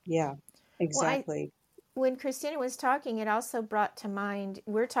 yeah, Well, exactly. when Christina was talking, it also brought to mind,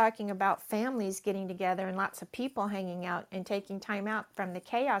 we're talking about families getting together and lots of people hanging out and taking time out from the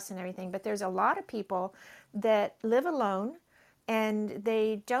chaos and everything. But there's a lot of people that live alone and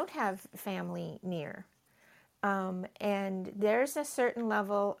they don't have family near. And there's a certain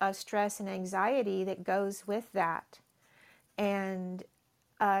level of stress and anxiety that goes with that. And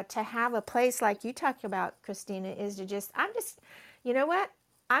to have a place like you talk about, Christina, is to you know what?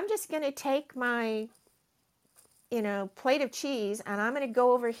 I'm just going to take my plate of cheese and I'm going to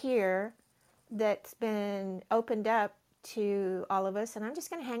go over here that's been opened up to all of us and I'm just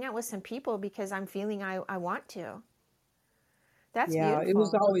going to hang out with some people because I'm feeling I want to. That's Yeah, it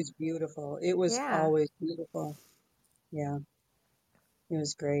was beautiful. always beautiful. It was Yeah. always beautiful. Yeah, it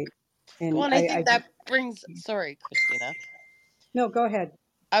was great. Well, And and I think that brings, sorry, Christina. no, go ahead.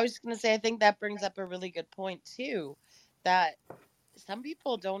 I was going to say, I think that brings up a really good point too, that some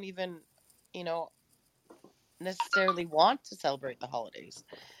people don't even, you know, necessarily want to celebrate the holidays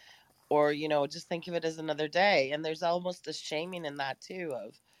or, just think of it as another day. And there's almost a shaming in that too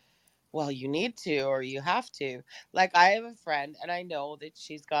of, well, you need to or you have to. Like, I have a friend and I know that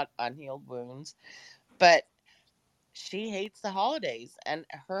she's got unhealed wounds, but she hates the holidays. And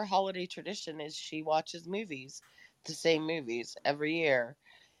her holiday tradition is she watches movies, the same movies every year.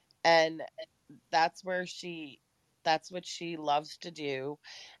 And that's where that's what she loves to do.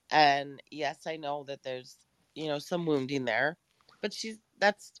 And yes, I know that there's, some wounding there, but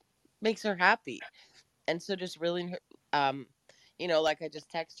that's makes her happy. And so just really, um, like I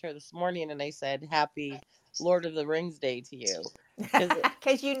just texted her this morning and I said, Happy Lord of the Rings Day to you. Because,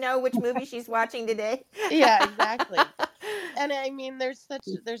 Because you know which movie she's watching today. yeah, exactly. And I mean, there's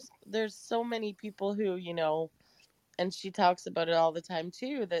so many people who, and she talks about it all the time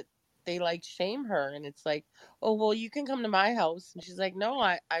too, that they like shame her, and it's like, oh well, you can come to my house, and she's like, no,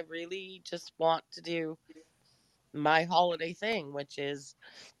 I really just want to do my holiday thing, which is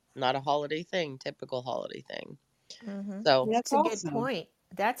not a holiday thing, typical holiday thing. So That's That's a good awesome. point.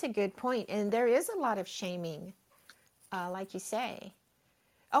 That's a good point. And there is a lot of shaming, like you say.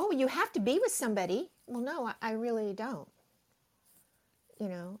 Oh, you have to be with somebody. Well, no, I really don't. You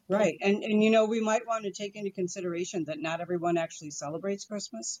know, Right. And we might want to take into consideration that not everyone actually celebrates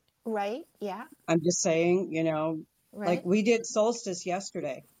Christmas. right? Yeah, I'm just saying, like right. we did solstice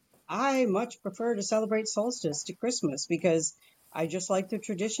yesterday. I much prefer to celebrate solstice to Christmas because I just like the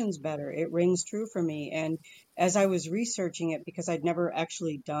traditions better. It rings true for me. And as I was researching it, because I'd never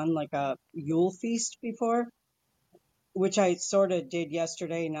actually done like a Yule feast before, which I sort of did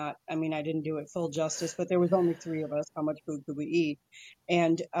yesterday. I mean, I didn't do it full justice, but there was only three of us. How much food could we eat?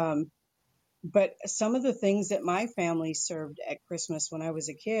 And, but some of the things that my family served at Christmas when I was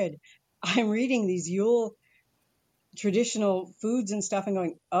a kid, I'm reading these Yule traditional foods and stuff and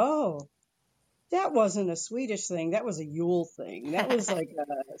going, oh, that wasn't a Swedish thing. That was a Yule thing. That was like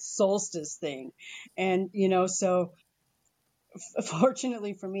a solstice thing. And, so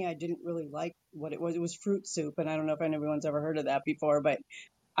fortunately for me, I didn't really like what it was. It was fruit soup. And I don't know if anyone's ever heard of that before, but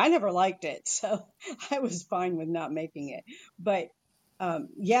I never liked it. So I was fine with not making it. But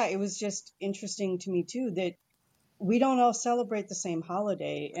yeah, it was just interesting to me too that we don't all celebrate the same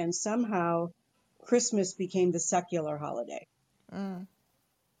holiday. And somehow Christmas became the secular holiday. Mm,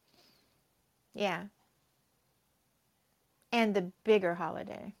 yeah, and the bigger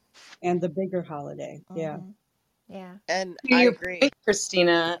holiday. And the bigger holiday. Yeah. Yeah. and To I your agree. point,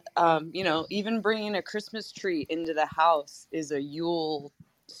 Christina, even bringing a Christmas tree into the house is a Yule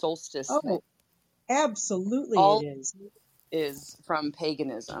solstice thing. Oh, absolutely it All is. is from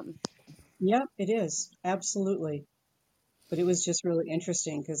paganism. Yep, it is. Absolutely. But it was just really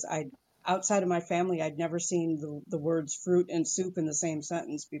interesting because outside of my family, I'd never seen the words fruit and soup in the same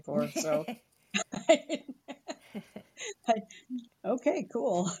sentence before. So, I, okay,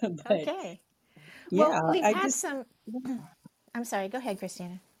 cool. But Okay. yeah, Well, we've I had just, some. I'm sorry. Go ahead,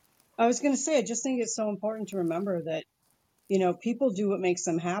 Christina. I was going to say, I just think it's so important to remember that, people do what makes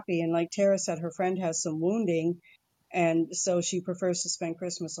them happy. And like Tara said, her friend has some wounding. And so she prefers to spend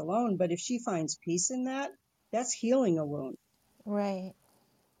Christmas alone. But if she finds peace in that, that's healing a wound. Right.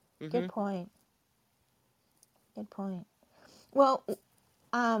 Hmm. Good point. Good point. Well,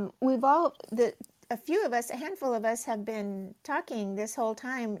 we've all a few of us, a handful of us, have been talking this whole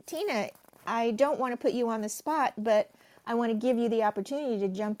time. Tina, I don't want to put you on the spot, but I want to give you the opportunity to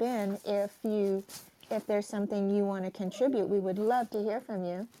jump in if there's something you want to contribute. We would love to hear from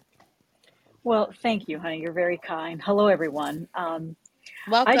you. Well, thank you, honey. You're very kind. Hello, everyone.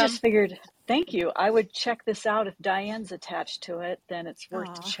 I just Welcome. figured, thank you. I would check this out. If Diane's attached to it, then it's worth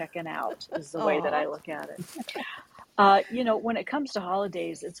Aw, checking out, is the way that aw, I look at it. When it comes to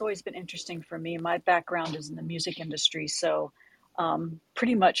holidays, it's always been interesting for me. My background is in the music industry. So,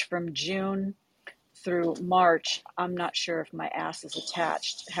 pretty much from June through March, I'm not sure if my ass is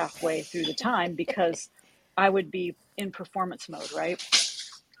attached halfway through the time because I would be in performance mode, right?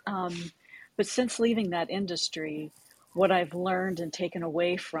 Um, but since leaving that industry, what I've learned and taken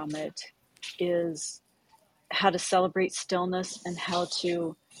away from it is how to celebrate stillness and how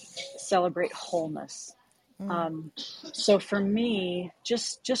to celebrate wholeness. So for me,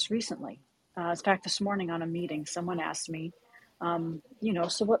 just recently, in fact, this morning on a meeting, someone asked me,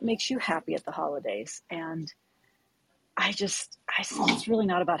 so what makes you happy at the holidays? And I said, it's really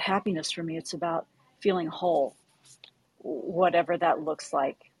not about happiness for me. It's about feeling whole, whatever that looks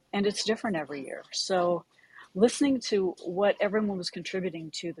like. And it's different every year. So, listening to what everyone was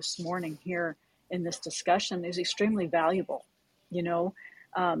contributing to this morning here in this discussion is extremely valuable. You know,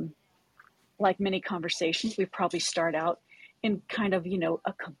 um, like many conversations, we probably start out in kind of,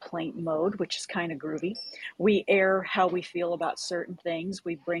 a complaint mode, which is kind of groovy. We air how we feel about certain things.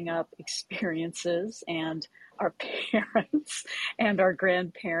 We bring up experiences and our parents and our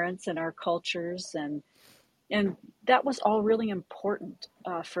grandparents and our cultures and that was all really important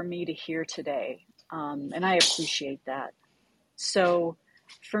for me to hear today. And I appreciate that. So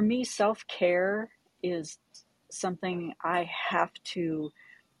for me, self care is something I have to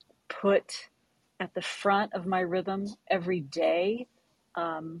put at the front of my rhythm every day.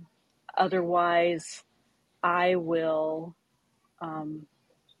 Um, Otherwise, I will, um,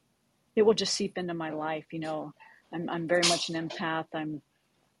 it will just seep into my life. I'm very much an empath.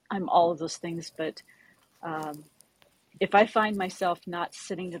 I'm all of those things, but um, if I find myself not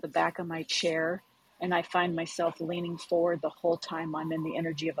sitting to the back of my chair and I find myself leaning forward the whole time I'm in the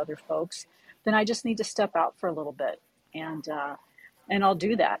energy of other folks, then I just need to step out for a little bit and and I'll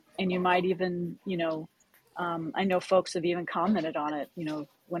do that. And you might even, I know folks have even commented on it.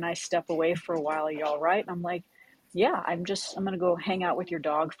 When I step away for a while, are you all right? And I'm like, yeah, I'm going to go hang out with your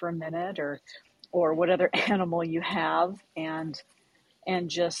dog for a minute, or what other animal you have, and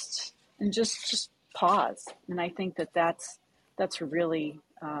just pause. And I think that's really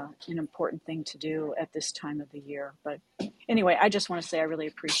an important thing to do at this time of the year. But anyway, I just want to say I really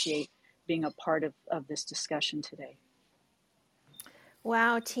appreciate being a part of this discussion today.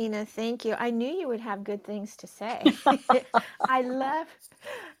 Wow, Tina, thank you. I knew you would have good things to say. I love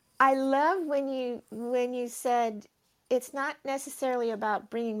I love when you said it's not necessarily about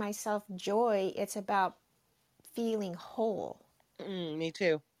bringing myself joy, it's about feeling whole. Me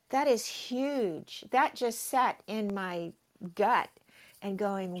too. That is huge. That just sat in my gut and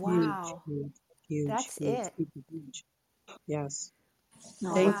going, Huge, wow, huge, huge, that's huge, it. super huge. Yes.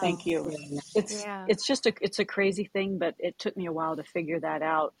 No, well, Thank you thank Wow. for you. sharing that. It's Yeah. it's just it's a crazy thing, but it took me a while to figure that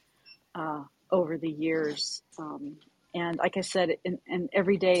out over the years. And like I said, and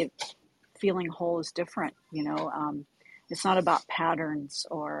every day feeling whole is different. It's not about patterns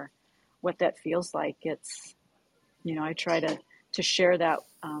or what that feels like. It's I try to share that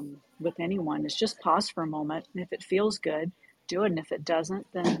with anyone. Is just pause for a moment, and if it feels good, do it, and if it doesn't,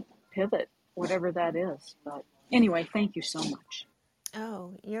 then pivot, whatever that is. But anyway, thank you so much.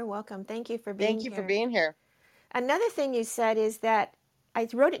 Oh, you're welcome. Thank you for Thank being you for here. being here. Another thing you said is that I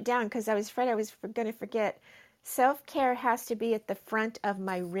wrote it down because I was afraid I was going to forget. Self care has to be at the front of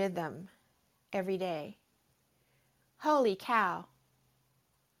my rhythm every day. Holy cow.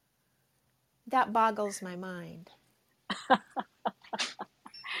 That boggles my mind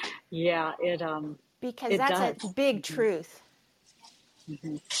Yeah, because it that's a does. big truth.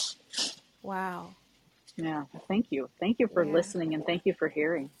 Hmm. Wow. Yeah, thank you for Yeah. listening, and thank you for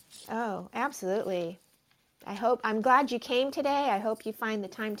hearing. Oh, absolutely. I'm glad you came today. I hope you find the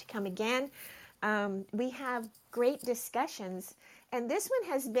time to come again. We have great discussions, and this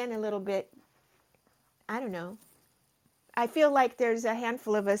one has been a little bit, I don't know. I feel like there's a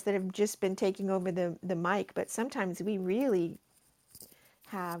handful of us that have just been taking over the mic, but sometimes we really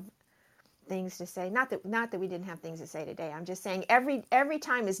have things to say. Not that we didn't have things to say today. I'm just saying every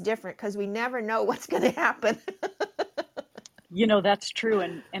time is different because we never know what's going to happen. That's true,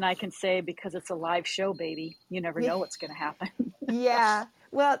 and I can say, because it's a live show, baby, you never know what's going to happen. Yeah.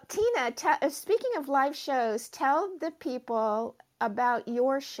 Well, Tina, speaking of live shows, tell the people about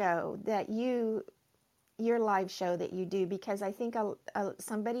your show your live show that you do, because I think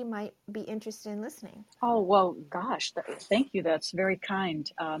somebody might be interested in listening. Oh, well, gosh, thank you. That's very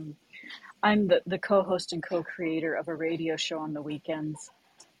kind. I'm the co-host and co-creator of a radio show on the weekends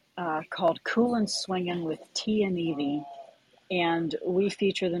called Cool and Swingin' with T and Evie, and we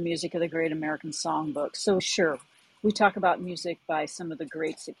feature the music of the Great American Songbook. So sure, we talk about music by some of the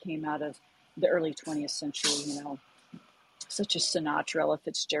greats that came out of the early 20th century, such as Sinatra, Ella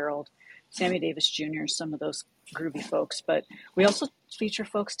Fitzgerald, Sammy Davis Jr., some of those groovy folks. But we also feature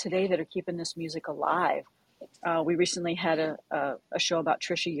folks today that are keeping this music alive. We recently had a show about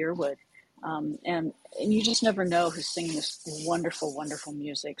Trisha Yearwood, and you just never know who's singing this wonderful, wonderful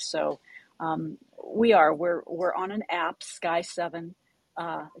music. So we're on an app, Sky 7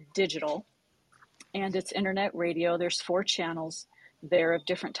 Digital, and it's internet radio. There's 4 channels there of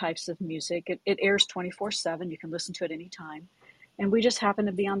different types of music. It airs 24/7. You can listen to it anytime. And we just happen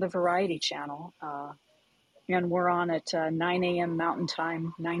to be on the Variety Channel. And we're on at 9 a.m. Mountain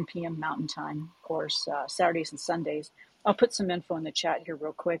Time, 9 p.m. Mountain Time, of course, Saturdays and Sundays. I'll put some info in the chat here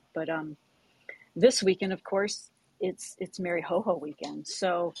real quick. But this weekend, of course, it's Merry Ho Ho weekend.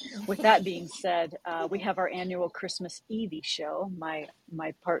 So with that being said, we have our annual Christmas Evie show. My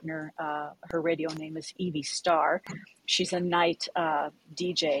partner, her radio name is Evie Star. She's a night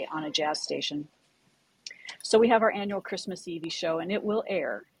DJ on a jazz station. So we have our annual Christmas Evie show, and it will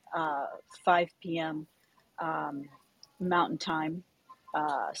air 5 p.m. Mountain Time,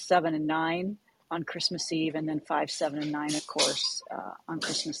 7 and 9 on Christmas Eve, and then 5, 7, and 9, of course, on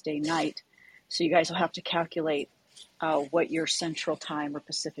Christmas Day night. So you guys will have to calculate what your Central Time or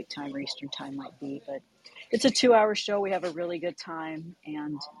Pacific Time or Eastern Time might be. But it's a 2-hour show. We have a really good time,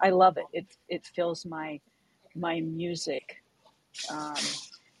 and I love it. It fills my music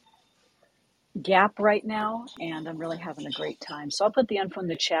gap right now, and I'm really having a great time. So I'll put the info in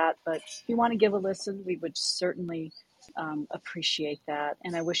the chat, but if you want to give a listen, we would certainly appreciate that.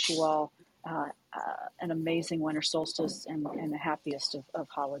 And I wish you all an amazing winter solstice and the happiest of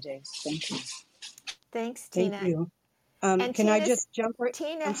holidays. Thank you. Thanks, Thank Tina. you. And Can I just jump right?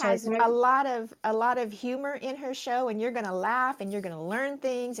 Tina I'm sorry. has Can I? a lot of humor in her show, and you're going to laugh and you're going to learn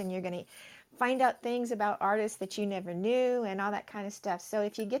things and you're going to find out things about artists that you never knew and all that kind of stuff. So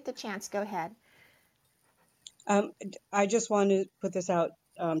if you get the chance, go ahead. I just want to put this out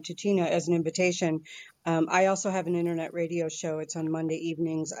to Tina as an invitation. I also have an internet radio show. It's on Monday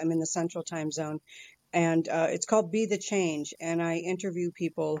evenings. I'm in the Central Time Zone, and it's called Be the Change. And I interview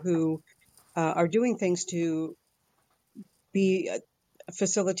people who are doing things to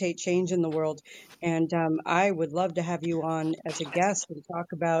facilitate change in the world. And I would love to have you on as a guest and talk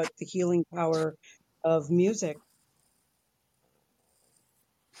about the healing power of music.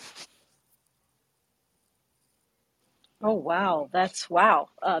 Oh wow, that's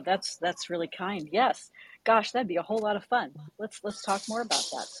really kind. Yes, gosh, that'd be a whole lot of fun. Let's talk more about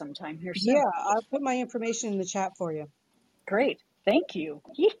that sometime here Yeah, soon. I'll put my information in the chat for you. Great, thank you.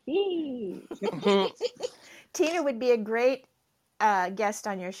 Hee hee. Tina would be a great guest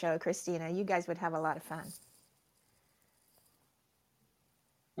on your show, Christina. You guys would have a lot of fun.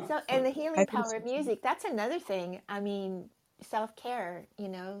 So, and the healing I think power so of too. music, that's another thing. I mean, self-care, you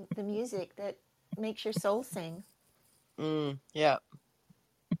know, the music that makes your soul sing. Yeah.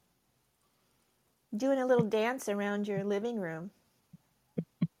 Doing a little dance around your living room.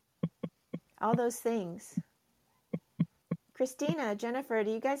 All those things. Christina, Jennifer,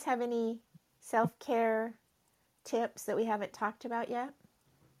 do you guys have any self-care tips that we haven't talked about yet?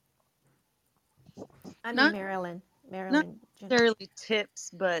 I mean, Not Marilyn. not Marilyn. necessarily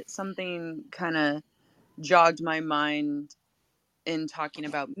tips, but something kind of jogged my mind in talking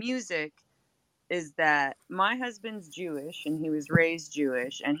about music is that my husband's Jewish and he was raised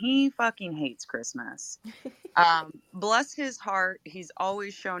Jewish and he fucking hates Christmas. Bless his heart, he's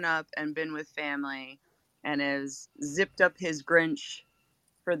always shown up and been with family and has zipped up his Grinch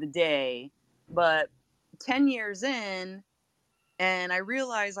for the day. But 10 years in, and I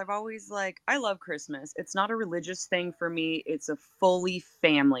realize I've always I love Christmas. It's not a religious thing for me, it's a fully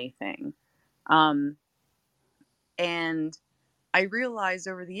family thing. Um, and I realized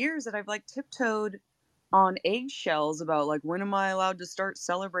over the years that I've tiptoed on eggshells about when am I allowed to start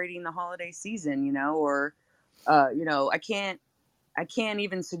celebrating the holiday season, or I can't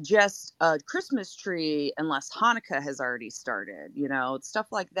even suggest a Christmas tree unless Hanukkah has already started, it's stuff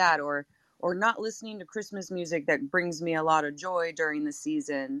like that, or not listening to Christmas music that brings me a lot of joy during the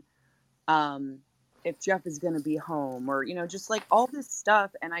season. If Jeff is going to be home, or just all this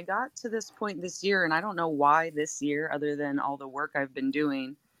stuff. And I got to this point this year, and I don't know why this year, other than all the work I've been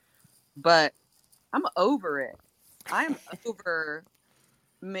doing, but I'm over it. I'm over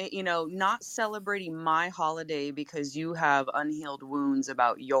not celebrating my holiday because you have unhealed wounds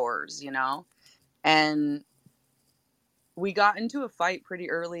about yours, and we got into a fight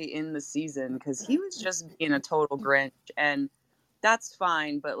pretty early in the season because he was just being a total Grinch, and that's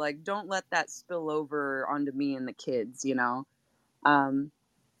fine, but don't let that spill over onto me and the kids, and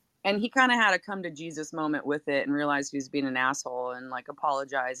he kind of had a come to Jesus moment with it and realized he was being an asshole and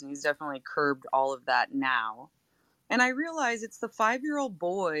apologized, and he's definitely curbed all of that now. And I realize it's the 5-year-old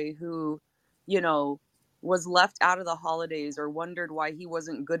boy who, was left out of the holidays or wondered why he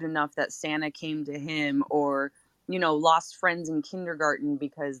wasn't good enough that Santa came to him, or lost friends in kindergarten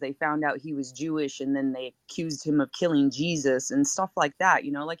because they found out he was Jewish and then they accused him of killing Jesus and stuff like that.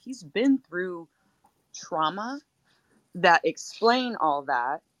 He's been through trauma that explain all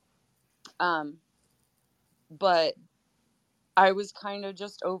that. But I was kind of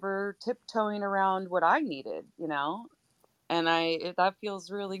just over tiptoeing around what I needed, and that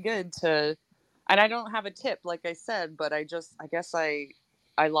feels really good to, and I don't have a tip, like I said, but I guess I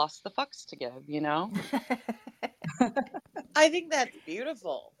lost the fucks to give, I think that's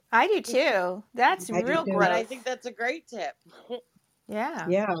beautiful. I do too. That's I do real too. And I growth. think that's a great tip. Yeah.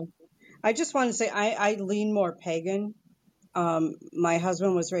 Yeah. I just want to say I lean more pagan. My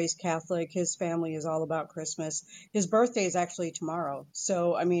husband was raised Catholic. His family is all about Christmas. His birthday is actually tomorrow.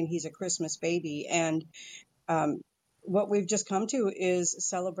 So, I mean, he's a Christmas baby. And what we've just come to is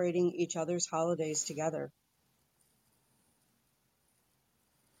celebrating each other's holidays together.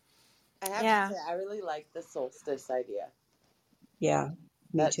 I have Yeah. to say, I really like the solstice idea. Yeah,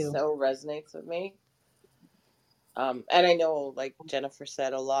 me That too. so resonates with me. And I know, like Jennifer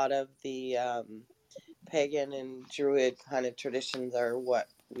said, a lot of the pagan and druid kind of traditions are what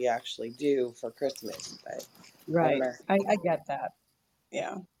we actually do for Christmas. But I don't Right. know. I get that.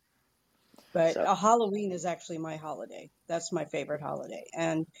 Yeah. But So Halloween is actually my holiday. That's my favorite holiday.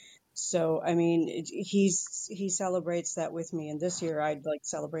 And so, I mean, he celebrates that with me. And this year I'd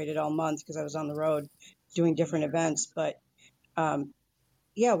celebrated all month because I was on the road doing different events. But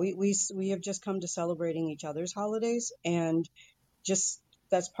yeah, we have just come to celebrating each other's holidays, and just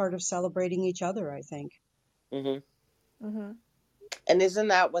that's part of celebrating each other, I think. hmm Mm-hmm. And isn't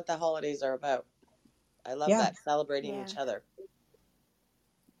that what the holidays are about? I love Yeah. that, celebrating Yeah. each other.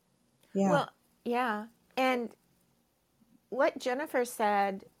 Yeah. Well, yeah. And what Jennifer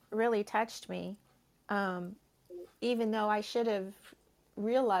said really touched me, even though I should have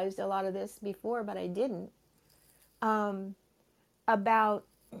realized a lot of this before, but I didn't. About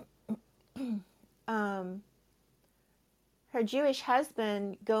um, her Jewish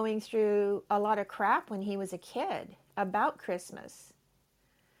husband going through a lot of crap when he was a kid about Christmas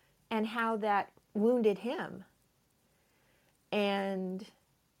and how that wounded him and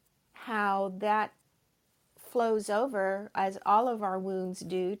how that flows over, as all of our wounds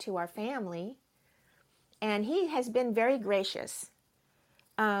do, to our family. And he has been very gracious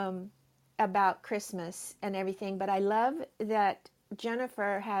about Christmas and everything. But I love that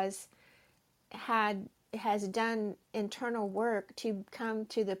Jennifer has done internal work to come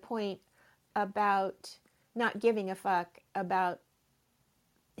to the point about not giving a fuck about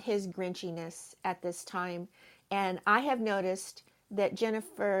his grinchiness at this time. And I have noticed that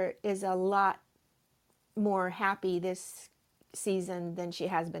Jennifer is a lot more happy this season than she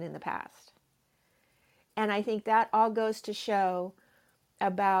has been in the past. And I think that all goes to show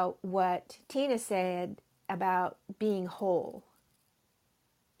about what Tina said about being whole.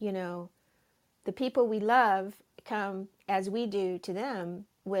 You know, the people we love come as we do to them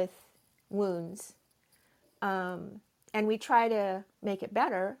with wounds. And we try to make it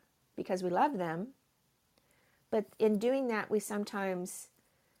better because we love them. But in doing that, we sometimes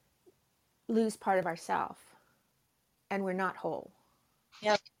lose part of ourself and we're not whole.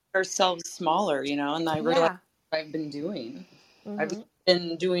 Yeah, ourselves smaller, and I realize Yeah. what I've been doing. I've Mm-hmm.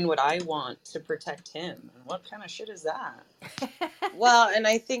 been doing what I want to protect him. And what kind of shit is that? Well, and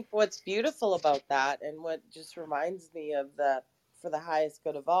I think what's beautiful about that, and what just reminds me of the for the highest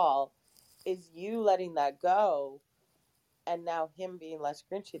good of all, is you letting that go, and now him being less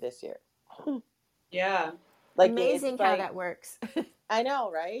grinchy this year. Yeah. Like, it's Amazing how like, that works. I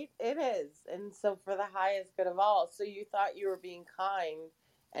know, right? It is. And so for the highest good of all, so you thought you were being kind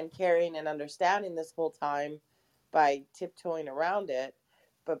and caring and understanding this whole time by tiptoeing around it,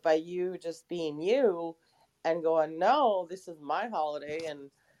 but by you just being you and going, no, this is my holiday and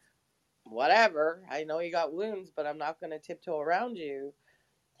whatever. I know you got wounds, but I'm not going to tiptoe around you,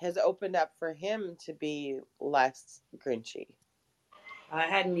 has opened up for him to be less grinchy. I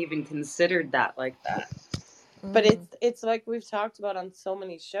hadn't even considered that like that. But it's like we've talked about on so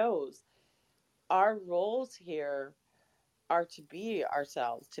many shows. Our roles here are to be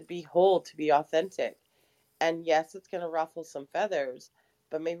ourselves, to be whole, to be authentic. And yes, it's going to ruffle some feathers,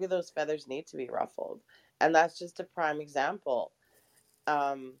 but maybe those feathers need to be ruffled. And that's just a prime example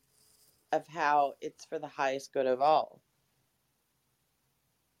of how it's for the highest good of all.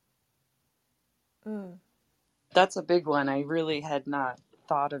 That's a big one. I really had not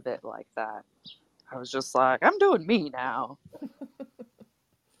thought of it like that. I was just like, I'm doing me now.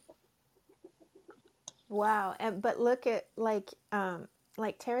 Wow. But look at, like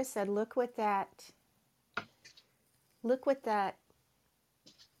Tara said, look at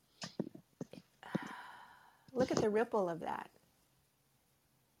the ripple of that,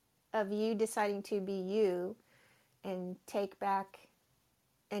 of you deciding to be you and take back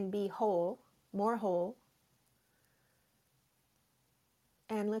and be whole, more whole.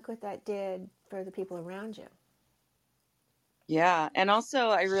 And look what that did for the people around you. Yeah. And also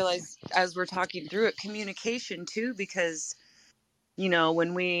I realized as we're talking through it, communication too, because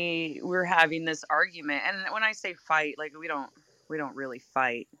when we were having this argument, and when I say fight, like we don't really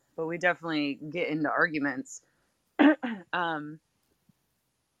fight, but we definitely get into arguments.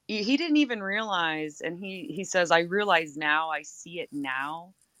 He didn't even realize, and he says, I realize now, I see it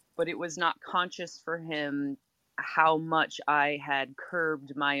now, but it was not conscious for him how much I had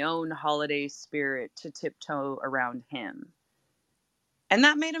curbed my own holiday spirit to tiptoe around him. And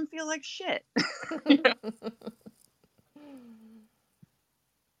that made him feel like shit.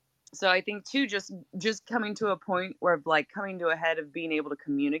 So I think too, just coming to a point where coming to a head of being able to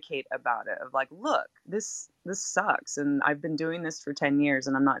communicate about it, of like, look, this sucks, and I've been doing this for 10 years,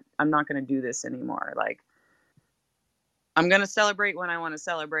 and I'm not going to do this anymore. Like, I'm going to celebrate when I want to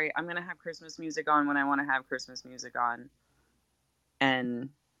celebrate. I'm going to have Christmas music on when I want to have Christmas music on, and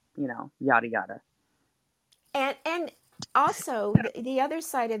yada yada. And also the other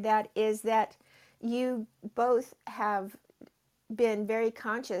side of that is that you both have been very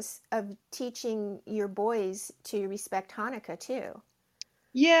conscious of teaching your boys to respect Hanukkah too.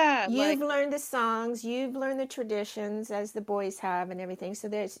 Yeah, you've learned the songs, you've learned the traditions as the boys have and everything. So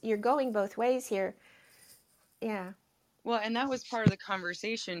you're going both ways here. Yeah. Well, and that was part of the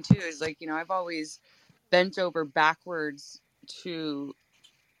conversation too. Is I've always bent over backwards to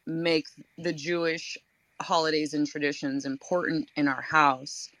make the Jewish holidays and traditions important in our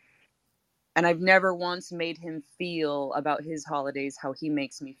house. And I've never once made him feel about his holidays how he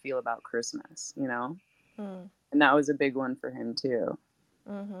makes me feel about Christmas, you know? Mm. And that was a big one for him too.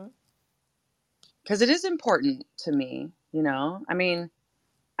 Mm-hmm. Because it is important to me, you know? I mean,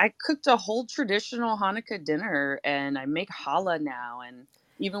 I cooked a whole traditional Hanukkah dinner and I make challah now. And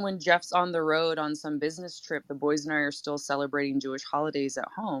even when Jeff's on the road on some business trip, the boys and I are still celebrating Jewish holidays at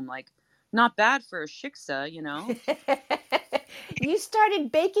home. Like, not bad for a shiksa, you know? You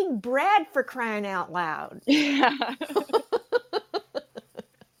started baking bread, for crying out loud. Yeah.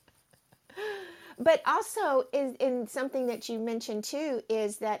 But also, is in something that you mentioned too,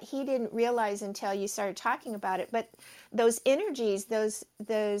 is that he didn't realize until you started talking about it. But those energies, those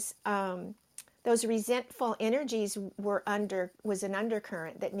resentful energies was an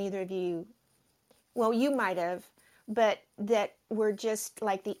undercurrent that neither of you, well, you might have, but that were just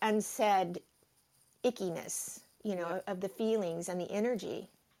like the unsaid ickiness, of the feelings and the energy.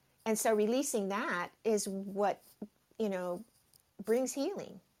 And so releasing that is what, brings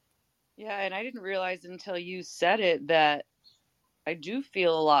healing. Yeah, and I didn't realize until you said it that I do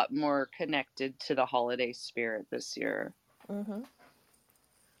feel a lot more connected to the holiday spirit this year. Mm-hmm.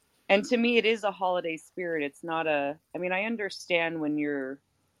 And to me, it is a holiday spirit. It's not I mean, I understand when you're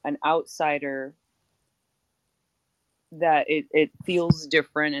an outsider that it feels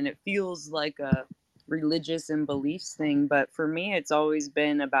different and it feels like a religious and beliefs thing. But for me, it's always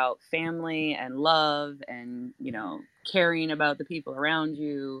been about family and love and, caring about the people around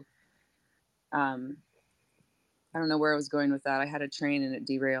you. I don't know where I was going with that. I had a train and it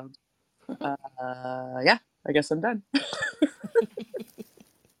derailed. Yeah, I guess I'm done.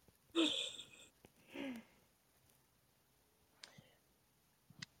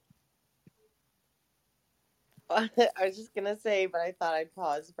 I was just gonna say, but I thought I'd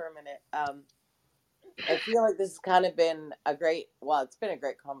pause for a minute. I feel like this has kind of been it's been a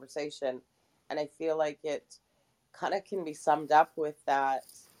great conversation, and I feel like it kind of can be summed up with that.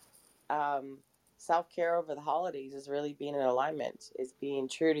 Um, Self care over the holidays is really being in alignment, is being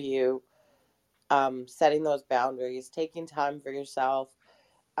true to you, setting those boundaries, taking time for yourself,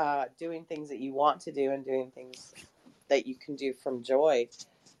 doing things that you want to do, and doing things that you can do from joy,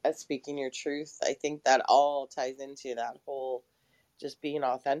 speaking your truth. I think that all ties into that whole just being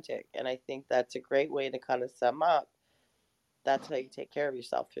authentic. And I think that's a great way to kind of sum up. That's how you take care of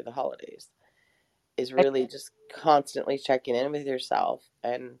yourself through the holidays, is really just constantly checking in with yourself.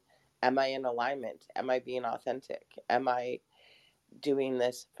 And am I in alignment? Am I being authentic? Am I doing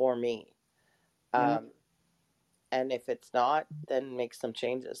this for me? Yeah. And if it's not, then make some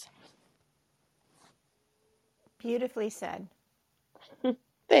changes. Beautifully said.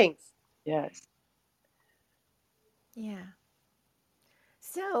 Thanks. Yes. Yeah.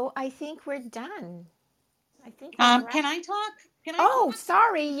 So I think we're done. I think we've Can I talk? Can I Oh, talk?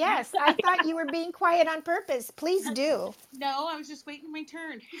 sorry. Yes. I thought you were being quiet on purpose. Please do. No, I was just waiting my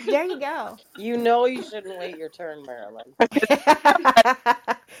turn. There you go. You know you shouldn't wait your turn, Marilyn.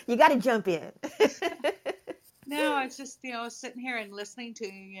 You got to jump in. No, I was just, sitting here and listening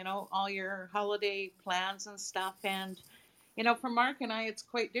to, all your holiday plans and stuff. And, for Mark and I, it's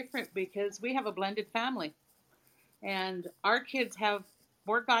quite different because we have a blended family. And our kids have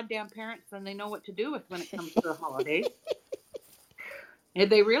more goddamn parents than they know what to do with when it comes to the holidays. And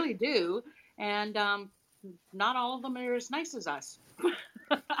they really do. And not all of them are as nice as us.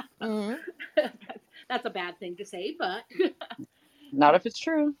 Mm-hmm. That's a bad thing to say, but Not if it's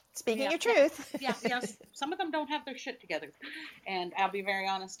true. Speaking yeah, your truth. yes. Some of them don't have their shit together, and I'll be very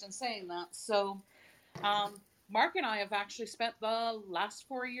honest in saying that. So, Mark and I have actually spent the last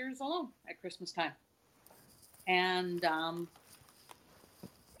 4 years alone at Christmas time, and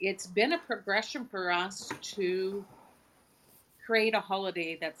it's been a progression for us to create a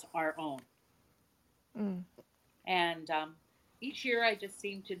holiday that's our own. Mm. And each year, I just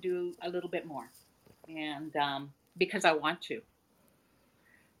seem to do a little bit more, and because I want to,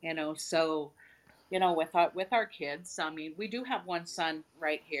 So, with our kids, I mean, we do have one son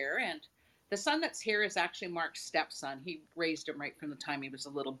right here, and the son that's here is actually Mark's stepson. He raised him right from the time he was a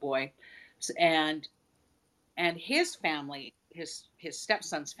little boy, and his family, his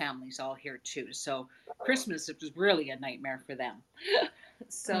stepson's family's all here too. So Christmas, it was really a nightmare for them.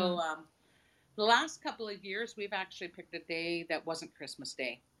 So the last couple of years, we've actually picked a day that wasn't Christmas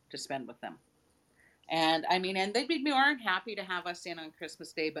Day to spend with them. And I mean, and they'd be more than happy to have us in on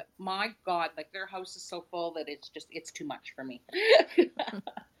Christmas Day, but my God, like their house is so full that it's too much for me.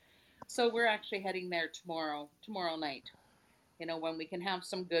 So we're actually heading there tomorrow night, when we can have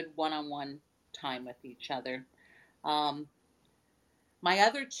some good one-on-one time with each other. My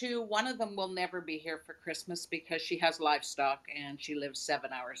other two, one of them will never be here for Christmas because she has livestock and she lives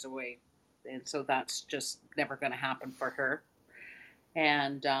 7 hours away. And so that's just never going to happen for her.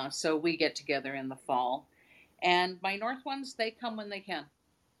 And so we get together in the fall. And my north ones, they come when they can.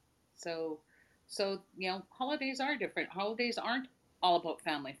 So, holidays are different. Holidays aren't all about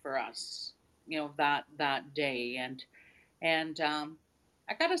family for us. That day, and I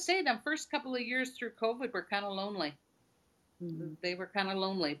gotta say, them first couple of years through COVID were kind of lonely. Mhm. They were kind of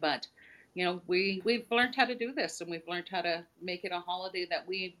lonely, but we've learned how to do this, and we've learned how to make it a holiday that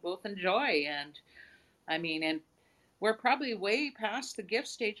we both enjoy. And and we're probably way past the gift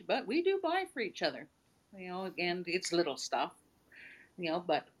stage, but we do buy for each other, and it's little stuff,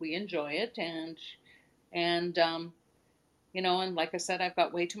 but we enjoy it. And like I said, I've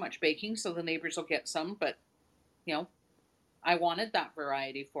got way too much baking, so the neighbors will get some, but you know, I wanted that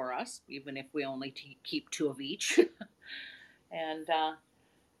variety for us, even if we only keep two of each. And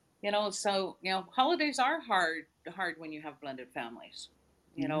holidays are hard when you have blended families.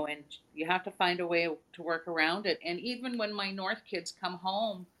 And you have to find a way to work around it. And even when my North kids come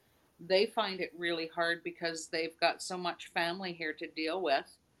home, they find it really hard because they've got so much family here to deal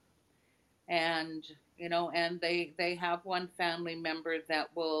with. And they have one family member that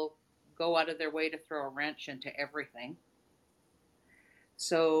will go out of their way to throw a wrench into everything.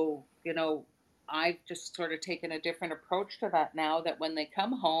 So I've just sort of taken a different approach to that now, that when they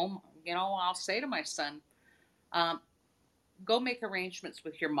come home, I'll say to my son, go make arrangements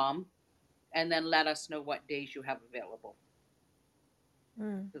with your mom and then let us know what days you have available.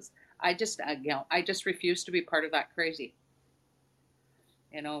 Because I just refuse to be part of that crazy.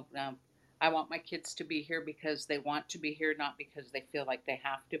 I want my kids to be here because they want to be here, not because they feel like they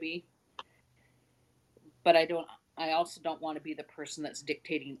have to be. But I also don't want to be the person that's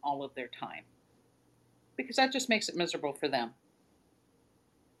dictating all of their time, because that just makes it miserable for them.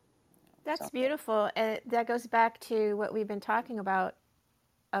 That's beautiful. That goes back to what we've been talking about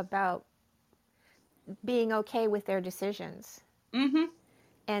being okay with their decisions. Mm-hmm.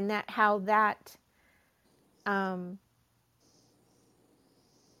 And how that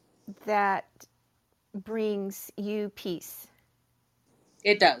brings you peace.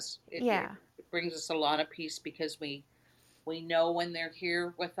 It does. It brings us a lot of peace, because we know when they're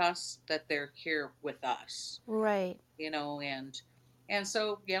here with us that they're here with us. Right. And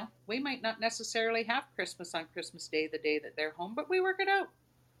so we might not necessarily have Christmas on Christmas Day, the day that they're home, but we work it out.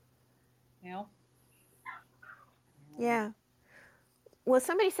 Yeah. Well,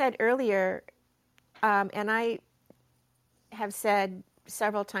 somebody said earlier, and I have said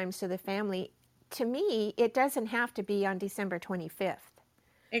several times to the family, to me, it doesn't have to be on December 25th.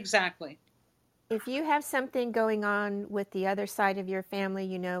 Exactly. If you have something going on with the other side of your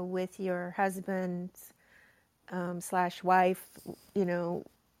family, with your husband / wife,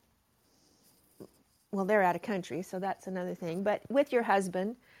 well, they're out of country, so that's another thing. But with your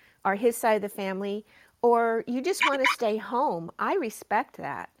husband or his side of the family, or you just want to stay home, I respect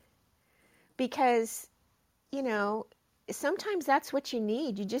that. Because, sometimes that's what you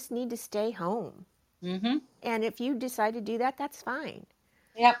need. You just need to stay home. Mm-hmm. And if you decide to do that, that's fine.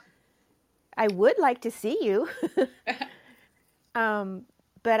 Yep. I would like to see you.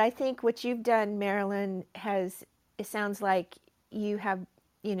 But I think what you've done, Marilyn, it sounds like you have,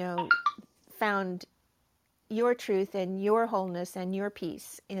 found your truth and your wholeness and your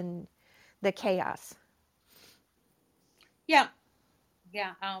peace in the chaos. Yeah.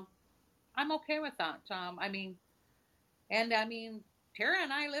 Yeah. I'm okay with that. Tara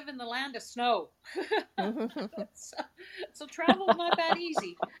and I live in the land of snow. so travel's not that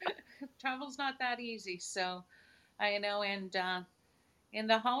easy. Travel's not that easy. So I know. And in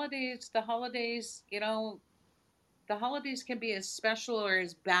the holidays, the holidays can be as special or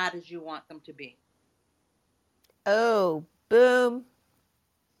as bad as you want them to be. Oh, boom.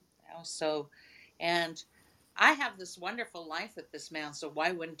 And I have this wonderful life with this man, so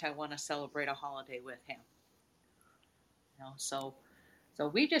why wouldn't I want to celebrate a holiday with him? So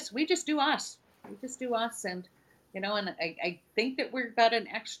we just do us. We just do us, and and I think that we've got an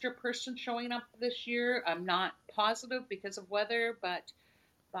extra person showing up this year. I'm not positive because of weather, but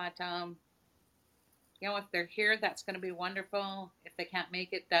if they're here, that's going to be wonderful. If they can't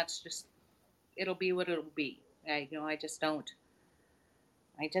make it, it'll be what it'll be. I just don't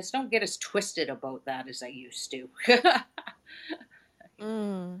get as twisted about that as I used to.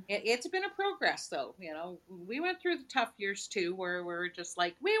 It's been a progress, though. We went through the tough years too, where we're just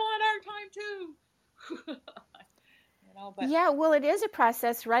like, we want our time too. But yeah, well, it is a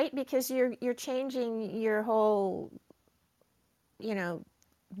process, right? Because you're changing your whole,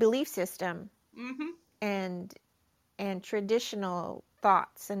 belief system, mm-hmm. and traditional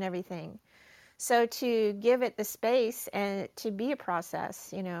thoughts and everything. So to give it the space and to be a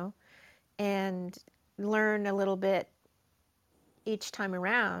process, and learn a little bit each time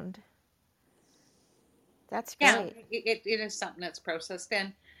around, that's Yeah, great. it is something that's processed,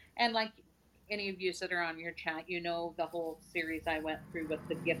 and like any of you that are on your chat, the whole series I went through with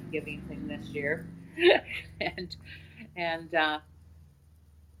the gift giving thing this year, and and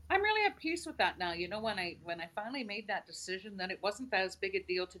I'm really at peace with that now. When I finally made that decision, then it wasn't as big a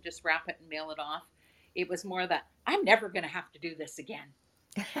deal to just wrap it and mail it off. It was more that I'm never going to have to do this again,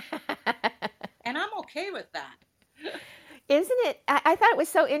 and I'm okay with that. Isn't it? I thought it was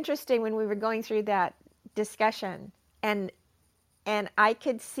so interesting when we were going through that discussion, and I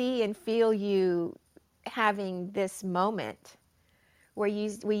could see and feel you having this moment where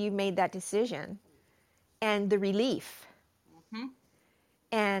you made that decision, and the relief, Hmm.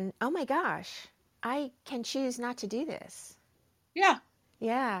 and oh my gosh, I can choose not to do this. Yeah.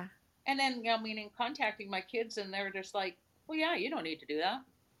 Yeah. And then, in contacting my kids, and they're just like, well, yeah, you don't need to do that.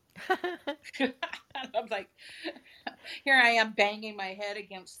 I'm like, here I am banging my head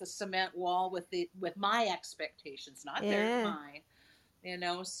against the cement wall with my expectations, not theirs, Yeah. mine.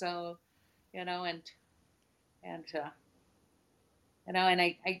 So, and and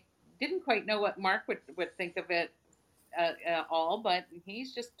I didn't quite know what Mark would think of it all, but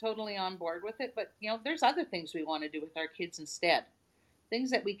he's just totally on board with it. But there's other things we want to do with our kids instead,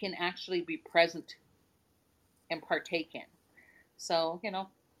 things that we can actually be present and partake in. So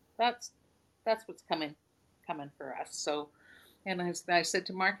that's what's coming for us. So, and I said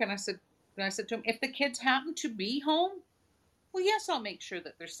to Mark, and I said to him, if the kids happen to be home, well, yes, I'll make sure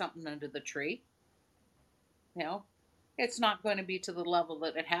that there's something under the tree. It's not going to be to the level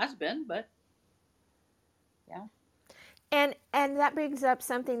that it has been, but yeah. And that brings up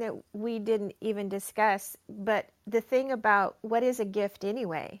something that we didn't even discuss, but the thing about what is a gift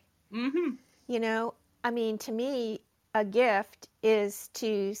anyway? Mm-hmm. I mean, to me, a gift is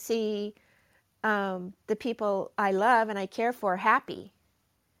to see the people I love and I care for happy.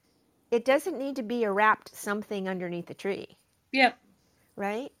 It doesn't need to be a wrapped something underneath the tree. Yep.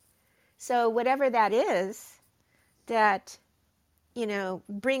 Right? So whatever that is, that,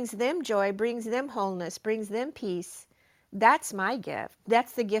 brings them joy, brings them wholeness, brings them peace, that's my gift.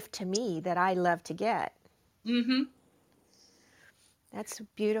 That's the gift to me that I love to get. Mm-hmm. That's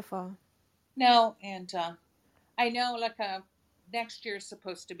beautiful. No, and I know, like, next year is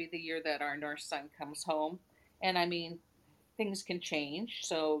supposed to be the year that our North son comes home, and I mean, things can change,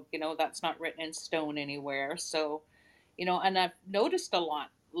 so that's not written in stone anywhere. So, and I've noticed a lot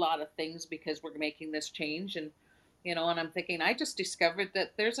of things because we're making this change, and and I'm thinking, I just discovered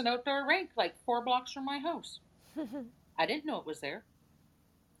that there's an outdoor rink like 4 blocks from my house. I didn't know it was there.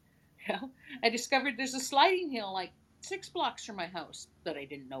 I discovered there's a sliding hill like 6 blocks from my house that I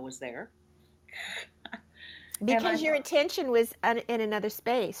didn't know was there. Because your attention was in another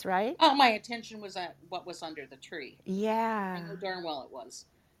space, right? Oh, my attention was at what was under the tree. Yeah. I know darn well it was.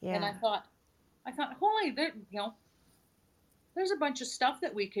 Yeah. And I thought, holy, there's a bunch of stuff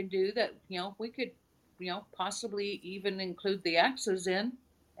that we can do that, we could, possibly even include the X's in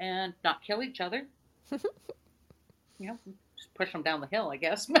and not kill each other. Just push them down the hill, I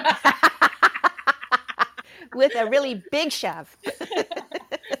guess. With a really big shove. Yeah.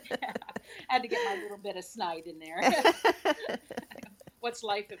 I had to get my little bit of snide in there. What's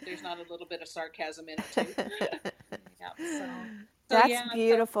life if there's not a little bit of sarcasm in it too? Yeah, so that's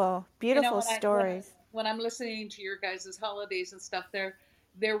beautiful. Beautiful stories. When I'm listening to your guys' holidays and stuff, there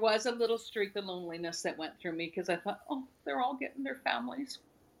was a little streak of loneliness that went through me because I thought, oh, they're all getting their families.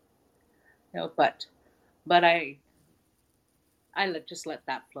 But I just let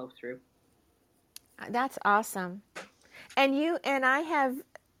that flow through. That's awesome. And I have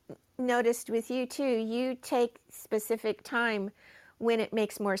noticed with you too, you take specific time when it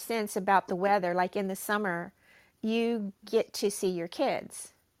makes more sense about the weather, like in the summer, you get to see your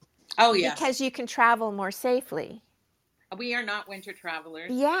kids. Oh, yeah. Because you can travel more safely. We are not winter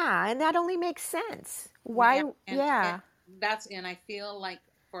travelers. Yeah, and that only makes sense. Why? Yeah. And I feel like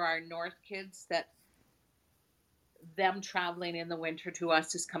for our North kids that them traveling in the winter to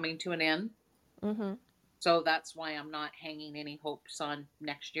us is coming to an end. Mm-hmm. So that's why I'm not hanging any hopes on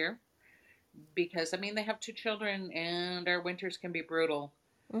next year. Because, they have 2 children and our winters can be brutal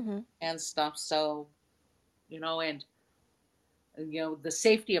and stuff. So, and, the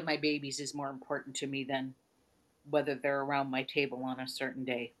safety of my babies is more important to me than whether they're around my table on a certain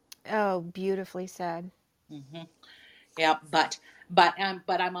day. Oh, beautifully said. Mm-hmm. Yeah, but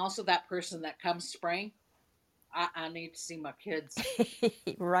I'm also that person that comes spring, I need to see my kids.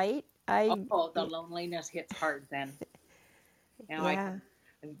 Right? The loneliness hits hard then. You know, Yeah.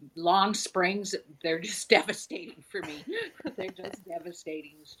 long springs, they're just devastating for me. They're just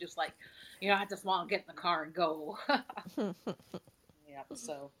devastating. It's just like, I just want to get in the car and go. Yeah.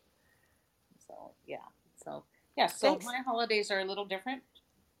 So yeah. So yeah. So Thanks. my holidays are a little different,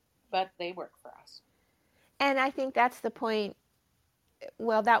 but they work for us. And I think that's the point.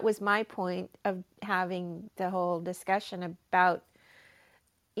 Well, that was my point of having the whole discussion about,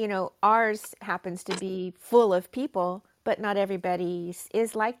 ours happens to be full of people, but not everybody's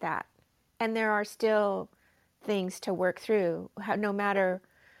is like that. And there are still things to work through. No matter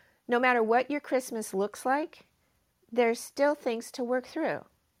what your Christmas looks like, there's still things to work through.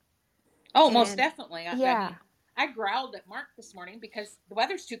 Oh, most And definitely. I yeah. mean, I growled at Mark this morning because the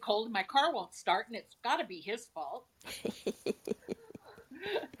weather's too cold and my car won't start, and it's got to be his fault.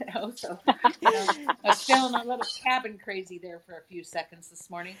 So I was feeling a little cabin crazy there for a few seconds this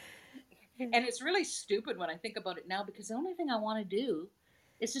morning, and it's really stupid when I think about it now because the only thing I want to do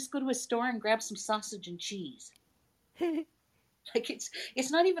is just go to a store and grab some sausage and cheese. Like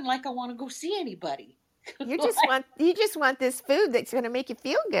it's not even like I want to go see anybody. You just want this food that's going to make you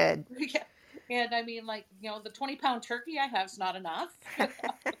feel good. Yeah. And I mean, like, the 20-pound turkey I have is not enough.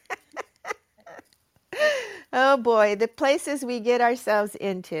 Oh boy, the places we get ourselves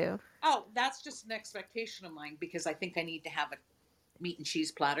into. Oh, that's just an expectation of mine because I think I need to have a meat and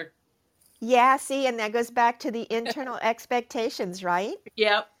cheese platter. Yeah, see, and that goes back to the internal expectations, right?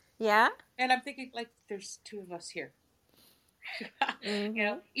 Yep. Yeah. And I'm thinking, like, there's two of us here.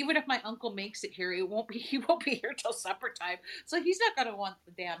 Mm-hmm. Even if my uncle makes it here, he won't be here till supper time. So he's not gonna want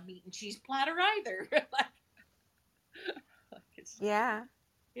the damn meat and cheese platter either. Yeah.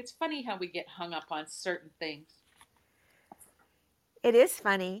 It's funny how we get hung up on certain things. It is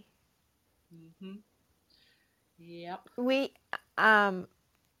funny. Mm-hmm. Yep.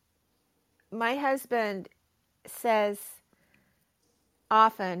 My husband says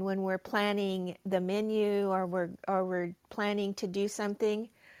often when we're planning the menu or we're planning to do something,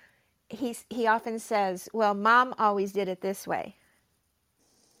 he often says, "Well, Mom always did it this way."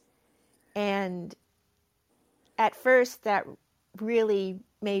 And at first that really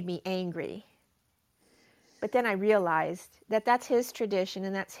made me angry. But then I realized that that's his tradition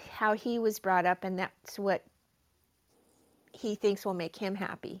and that's how he was brought up and that's what he thinks will make him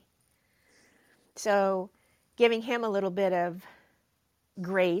happy. So giving him a little bit of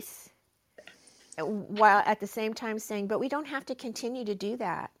grace while at the same time saying, but we don't have to continue to do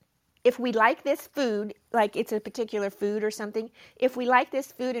that. If we like this food, like it's a particular food or something, if we like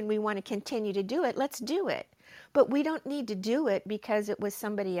this food and we want to continue to do it, let's do it. But we don't need to do it because it was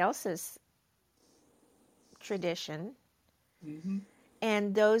somebody else's tradition. Mm-hmm.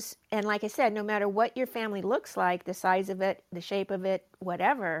 And like I said, no matter what your family looks like, the size of it, the shape of it,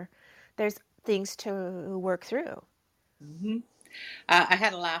 whatever, there's things to work through. Mm-hmm. I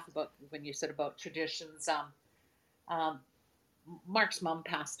had a laugh about when you said about traditions. Mark's mom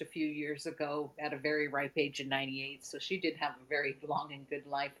passed a few years ago at a very ripe age of 98, so she did have a very long and good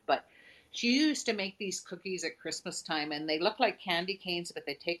life. But she used to make these cookies at Christmas time, and they look like candy canes, but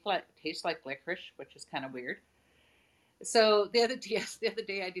they taste like licorice, which is kind of weird. So the other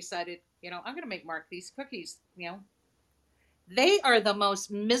day I decided, I'm going to make Mark these cookies. They are the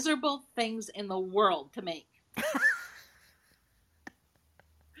most miserable things in the world to make.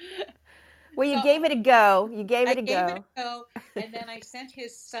 Well, you gave it a go. I gave it a go, and then I sent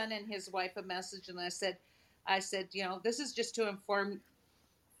his son and his wife a message, and I said, this is just to inform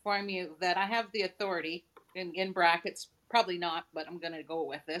you that I have the authority, in brackets, probably not, but I'm going to go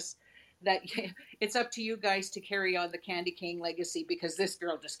with this, that it's up to you guys to carry on the candy cane legacy because this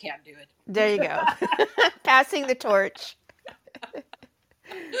girl just can't do it. There you go. Passing the torch.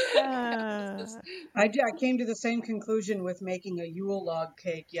 I came to the same conclusion with making a Yule log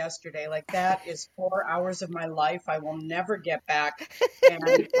cake yesterday. Like, that is 4 hours of my life I will never get back, and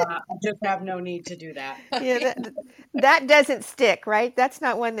I just have no need to do that. Yeah, that doesn't stick, right? That's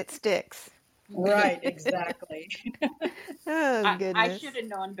not one that sticks. Right, exactly. Oh, goodness. I should have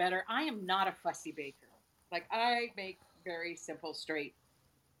known better. I am not a fussy baker. Like, I make very simple,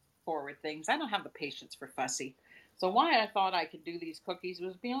 straightforward things. I don't have the patience for fussy. So why I thought I could do these cookies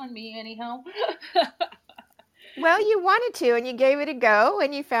was beyond me anyhow. Well, you wanted to, and you gave it a go,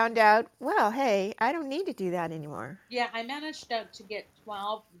 and you found out, well, hey, I don't need to do that anymore. Yeah, I managed to get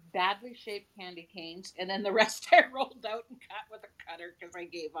 12 badly shaped candy canes, and then the rest I rolled out and cut with a cutter because I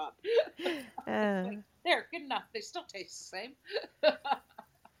gave up. Like, there, good enough. They still taste the same.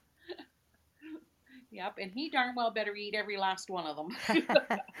 Yep, and he darn well better eat every last one of them.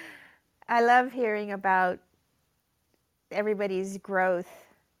 I love hearing about everybody's growth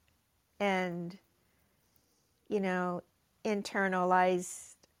and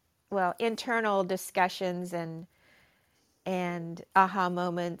internalized, well, internal discussions and aha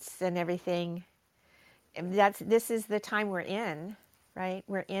moments and everything. And this is the time we're in, right?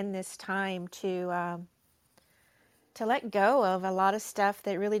 We're in this time to let go of a lot of stuff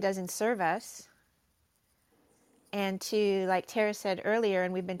that really doesn't serve us, and to, like Tara said earlier,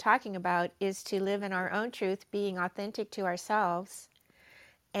 and we've been talking about, is to live in our own truth, being authentic to ourselves,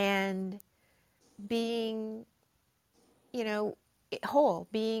 and being, whole,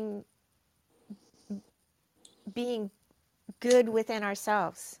 being good within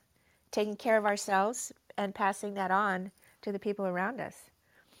ourselves, taking care of ourselves and passing that on to the people around us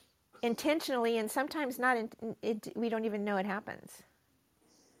intentionally, and sometimes not. We don't even know it happens.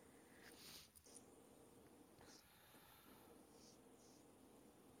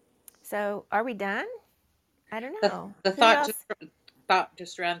 So, are we done? I don't know. The Who thought else?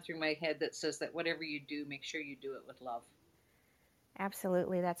 just ran through my head that says that whatever you do, make sure you do it with love.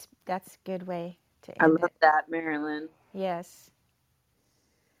 Absolutely, that's a good way to I end love it. that, Marilyn. Yes,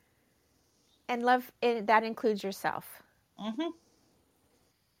 and love that includes yourself. Mm-hmm.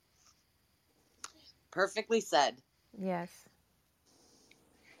 Perfectly said. Yes.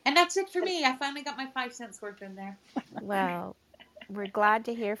 And that's it for me. I finally got my 5 cents worth in there. Well, we're glad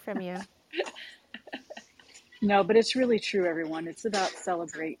to hear from you. No, but it's really true, everyone. It's about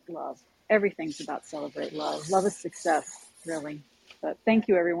celebrate love. Everything's about celebrate love. Love is success, really. But thank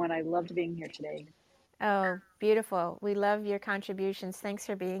you, everyone. I loved being here today. Oh, beautiful. We love your contributions. Thanks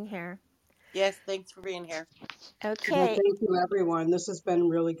for being here. Yes, thanks for being here. Well, Okay. thank you, everyone. This has been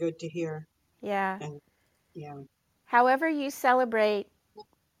really good to hear. Yeah. And yeah. However you celebrate,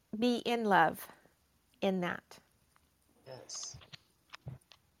 be in love in that. Yes.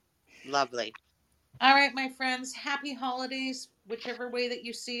 Lovely. All right, my friends. Happy holidays, whichever way that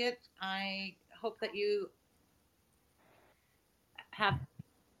you see it. I hope that you have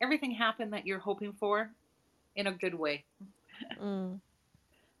everything happen that you're hoping for in a good way. Hear,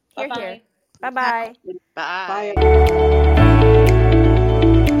 hear. Bye-bye. Bye-bye. Bye. Bye.